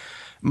standpoint,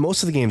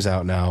 most of the games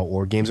out now,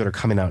 or games that are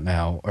coming out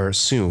now or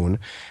soon,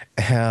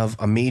 have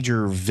a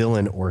major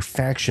villain or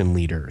faction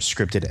leader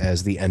scripted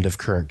as the end of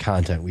current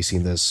content. We've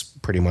seen this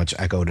pretty much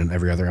echoed in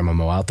every other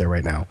MMO out there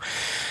right now.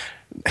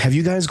 Have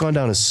you guys gone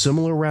down a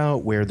similar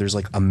route where there's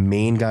like a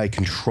main guy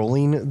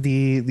controlling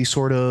the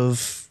sort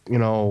of,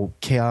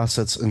 chaos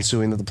that's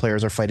ensuing that the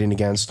players are fighting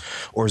against,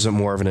 or is it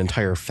more of an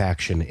entire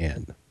faction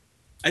in?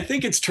 I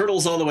think it's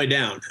turtles all the way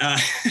down.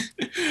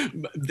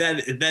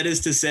 That is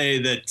to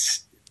say that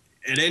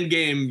at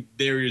endgame,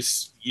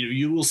 there's,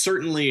 you will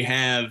certainly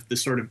have the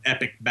sort of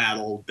epic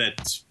battle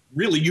that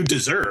really you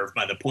deserve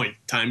by the point in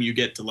time you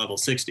get to level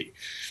 60.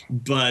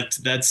 But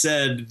that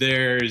said,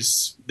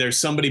 there's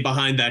somebody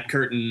behind that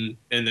curtain,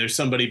 and there's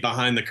somebody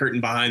behind the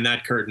curtain behind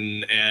that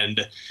curtain,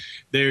 and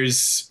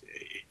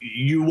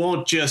you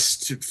won't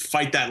just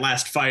fight that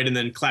last fight and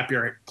then clap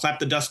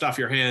the dust off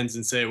your hands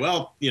and say,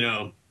 well,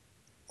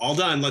 all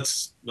done.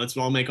 Let's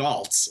all make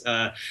alts.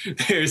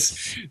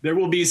 There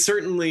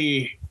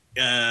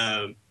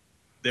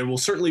will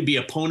certainly be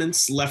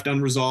opponents left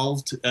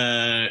unresolved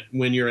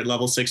when you're at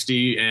level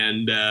 60,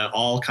 and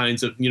all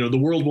kinds of, the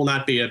world will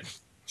not be a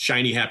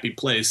shiny, happy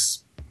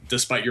place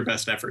despite your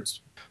best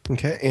efforts.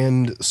 Okay,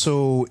 and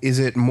so is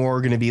it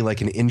more going to be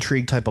like an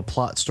intrigue type of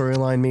plot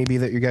storyline maybe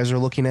that you guys are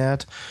looking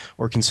at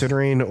or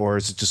considering, or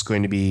is it just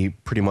going to be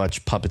pretty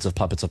much puppets of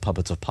puppets of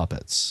puppets of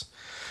puppets?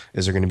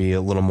 Is there going to be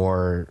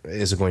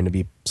is it going to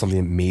be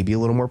something maybe a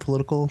little more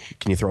political?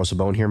 Can you throw us a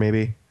bone here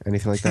maybe?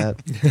 Anything like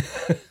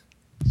that?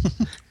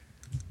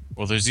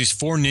 Well, there's these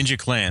 4 ninja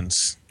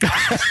clans.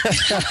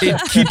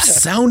 It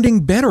keeps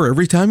sounding better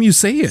every time you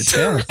say it.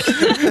 Yeah.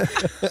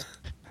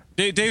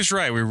 Dave's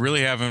right. We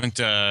really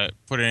haven't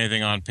put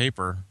anything on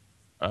paper.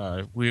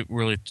 We're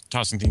really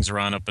tossing things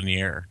around up in the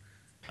air.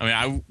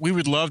 I mean, we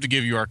would love to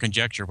give you our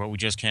conjecture, but we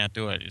just can't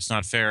do it. It's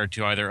not fair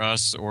to either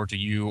us or to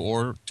you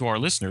or to our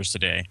listeners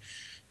today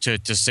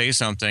to say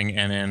something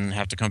and then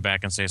have to come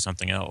back and say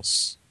something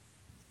else.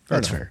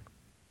 That's fair.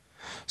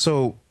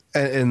 So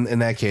In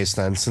that case,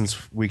 then,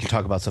 since we can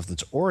talk about stuff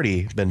that's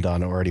already been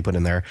done, already put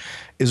in there,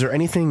 is there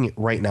anything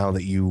right now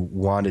that you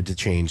wanted to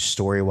change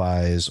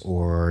story-wise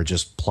or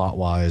just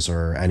plot-wise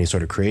or any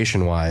sort of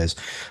creation-wise,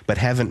 but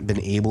haven't been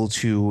able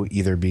to,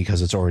 either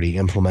because it's already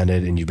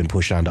implemented and you've been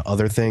pushed on to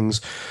other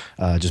things,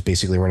 just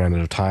basically run out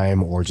of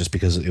time, or just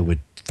because it would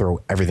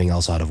throw everything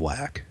else out of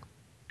whack?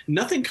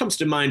 Nothing comes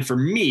to mind for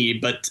me,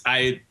 but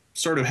I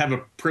sort of have a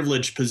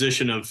privileged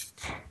position of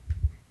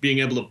being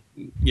able to,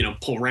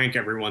 pull rank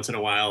every once in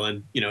a while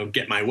and,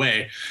 get my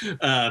way.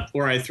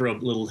 Or I throw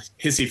little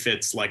hissy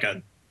fits like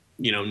a,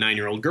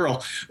 9-year-old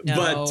girl. No.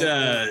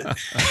 But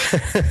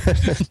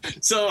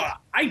so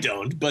I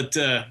don't, but,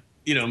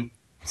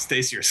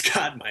 Stacey or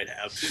Scott might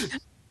have.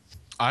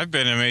 I've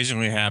been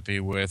amazingly happy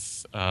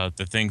with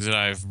the things that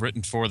I've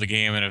written for the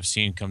game and have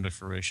seen come to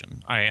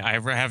fruition. I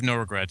have no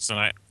regrets, and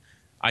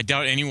I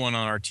doubt anyone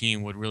on our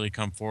team would really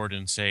come forward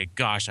and say,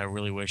 gosh, I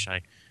really wish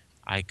I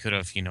could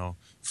have,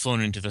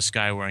 flown into the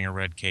sky wearing a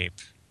red cape.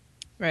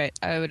 Right.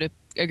 I would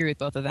agree with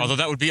both of them. Although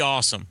that would be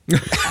awesome.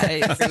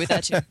 I agree with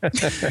that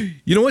too.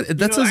 You know what?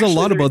 That says actually, a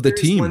lot about the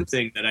team. One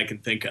thing that I can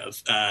think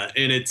of,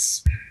 and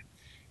it's,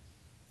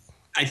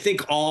 I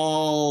think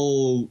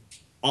all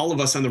of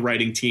us on the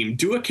writing team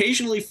do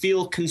occasionally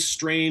feel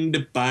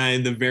constrained by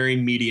the very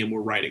medium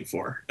we're writing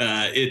for.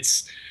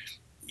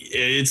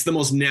 It's the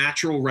most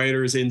natural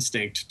writer's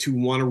instinct to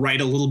want to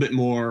write a little bit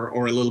more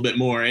or a little bit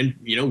more. And,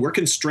 we're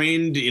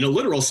constrained in a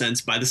literal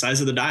sense by the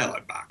size of the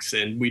dialogue box.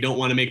 And we don't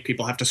want to make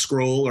people have to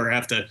scroll or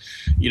have to,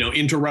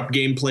 interrupt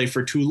gameplay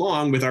for too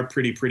long with our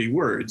pretty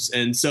words.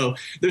 And so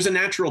there's a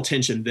natural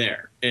tension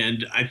there.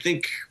 And I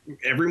think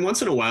every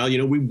once in a while,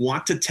 we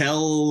want to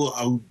tell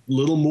a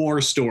little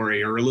more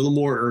story or a little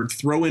more, or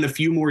throw in a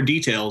few more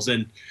details,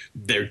 and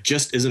there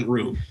just isn't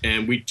room.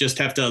 And we just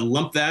have to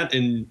lump that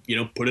and,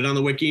 put it on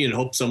the wiki and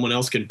hope someone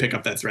else can pick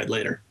up that thread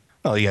later.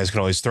 Well, you guys can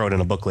always throw it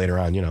in a book later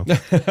on,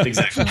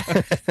 Exactly.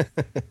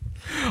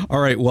 All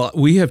right. Well,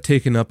 we have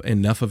taken up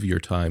enough of your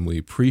time. We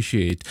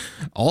appreciate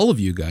all of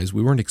you guys.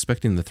 We weren't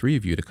expecting the three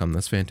of you to come.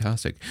 That's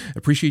fantastic.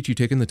 Appreciate you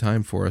taking the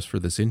time for us for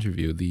this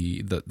interview.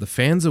 The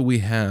fans that we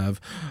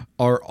have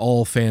are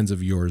all fans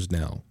of yours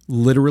now.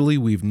 Literally,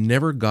 we've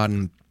never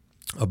gotten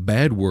a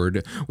bad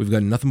word. We've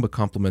got nothing but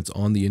compliments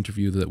on the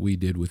interview that we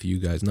did with you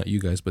guys, not you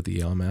guys, but the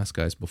LMS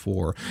guys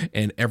before.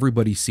 And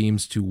everybody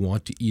seems to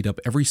want to eat up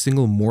every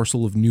single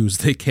morsel of news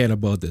they can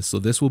about this. So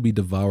this will be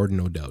devoured,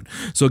 no doubt.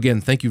 So again,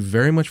 thank you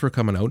very much for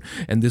coming out.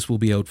 And this will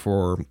be out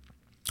for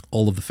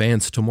all of the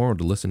fans tomorrow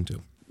to listen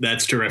to.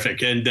 That's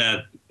terrific. And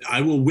I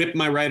will whip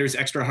my writers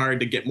extra hard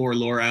to get more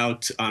lore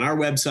out on our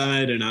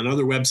website and on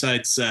other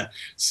websites,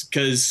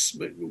 because,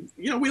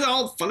 we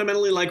all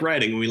fundamentally like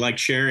writing. We like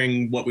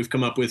sharing what we've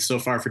come up with so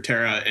far for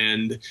Terra,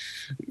 and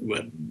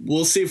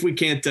we'll see if we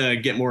can't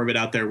get more of it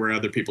out there where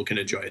other people can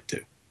enjoy it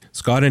too.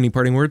 Scott, any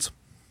parting words?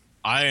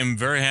 I am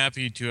very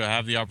happy to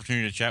have the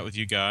opportunity to chat with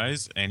you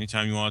guys.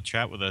 Anytime you want to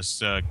chat with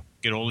us,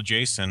 get hold of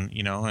Jason,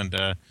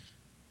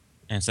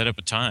 and set up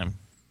a time.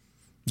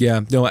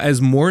 Yeah, no,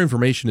 as more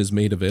information is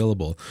made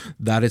available,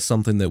 that is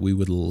something that we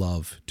would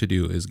love to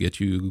do, is get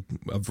you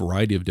a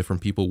variety of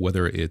different people,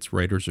 whether it's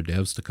writers or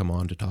devs, to come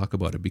on to talk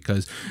about it,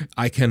 because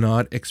I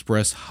cannot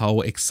express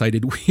how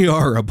excited we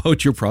are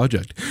about your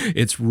project.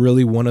 It's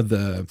really one of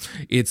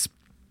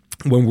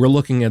when we're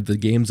looking at the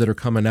games that are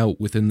coming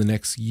out within the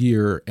next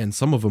year, and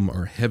some of them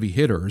are heavy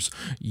hitters,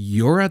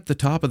 you're at the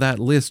top of that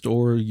list,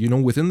 or,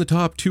 within the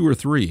top 2 or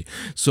 3.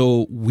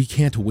 So we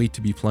can't wait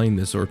to be playing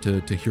this or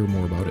to hear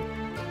more about it.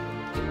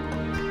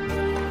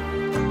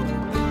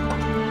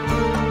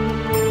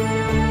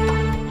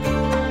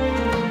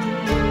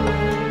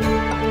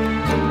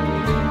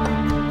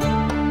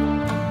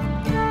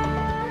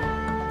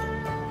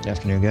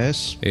 Afternoon,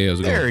 guys. Hey, how's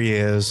it going? There he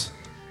is.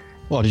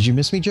 Well, did you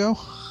miss me, Joe?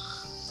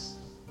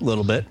 A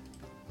little bit.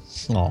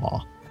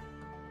 Aw.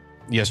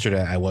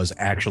 Yesterday, I was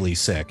actually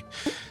sick.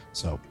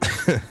 So.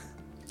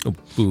 Oh,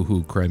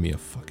 boo-hoo, cry me a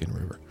fucking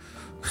river.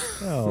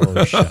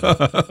 Oh, shut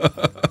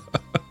up.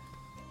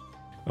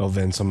 Oh,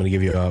 Vince, I'm going to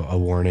give you a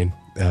warning.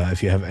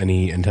 If you have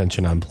any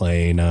intention on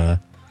playing the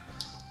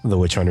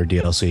Witch Hunter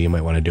DLC, you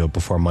might want to do it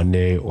before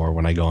Monday, or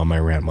when I go on my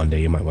rant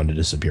Monday, you might want to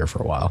disappear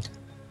for a while.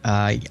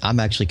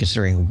 I'm actually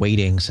considering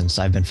waiting, since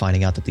I've been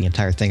finding out that the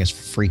entire thing is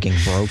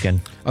freaking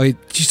broken. Okay,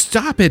 just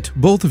stop it,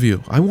 both of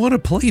you. I want to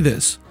play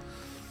this.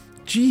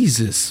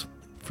 Jesus.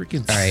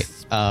 Freaking. All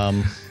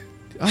right.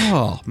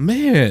 Oh,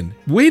 man.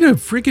 Way to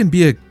freaking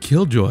be a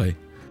killjoy.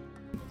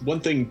 One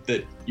thing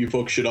that you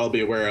folks should all be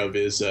aware of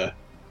is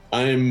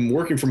I'm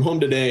working from home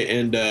today,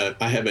 and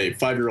I have a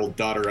 5-year-old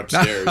daughter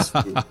upstairs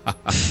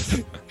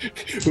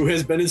who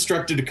has been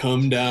instructed to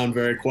come down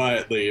very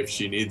quietly if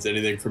she needs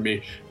anything from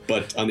me.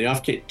 But on the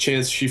off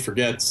chance she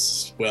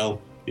forgets, well,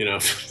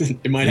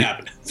 it might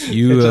happen.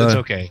 It's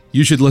okay.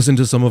 You should listen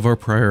to some of our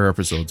prior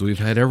episodes. We've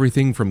had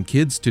everything from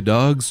kids to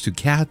dogs to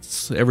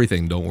cats,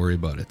 everything. Don't worry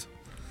about it.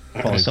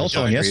 Well, cell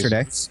phone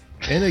yesterday.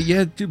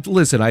 And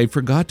listen, I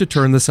forgot to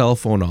turn the cell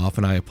phone off,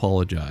 and I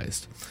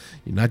apologized.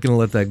 You're not going to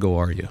let that go,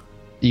 are you?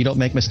 You don't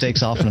make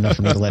mistakes often enough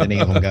for me to let any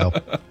of them go.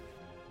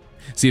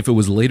 See, if it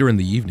was later in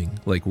the evening,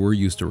 like we're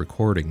used to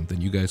recording,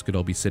 then you guys could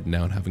all be sitting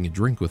down having a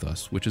drink with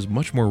us, which is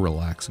much more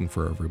relaxing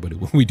for everybody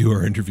when we do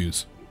our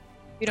interviews.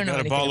 We don't know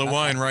Got a bottle of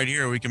wine right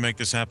here. We can make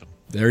this happen.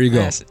 There you go.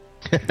 Yes.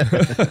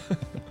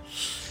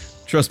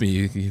 Trust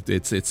me,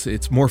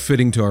 it's more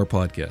fitting to our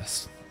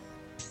podcast.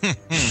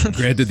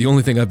 Granted, the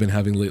only thing I've been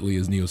having lately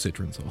is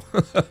Neocitrin, so.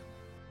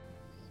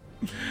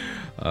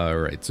 All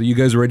right, so you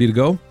guys are ready to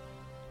go?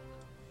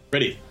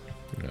 Ready.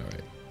 All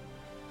right.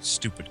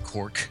 Stupid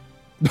cork.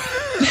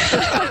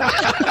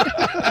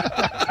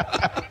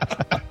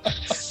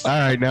 All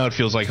right, now it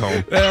feels like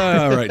home.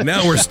 All right,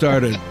 now we're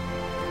started.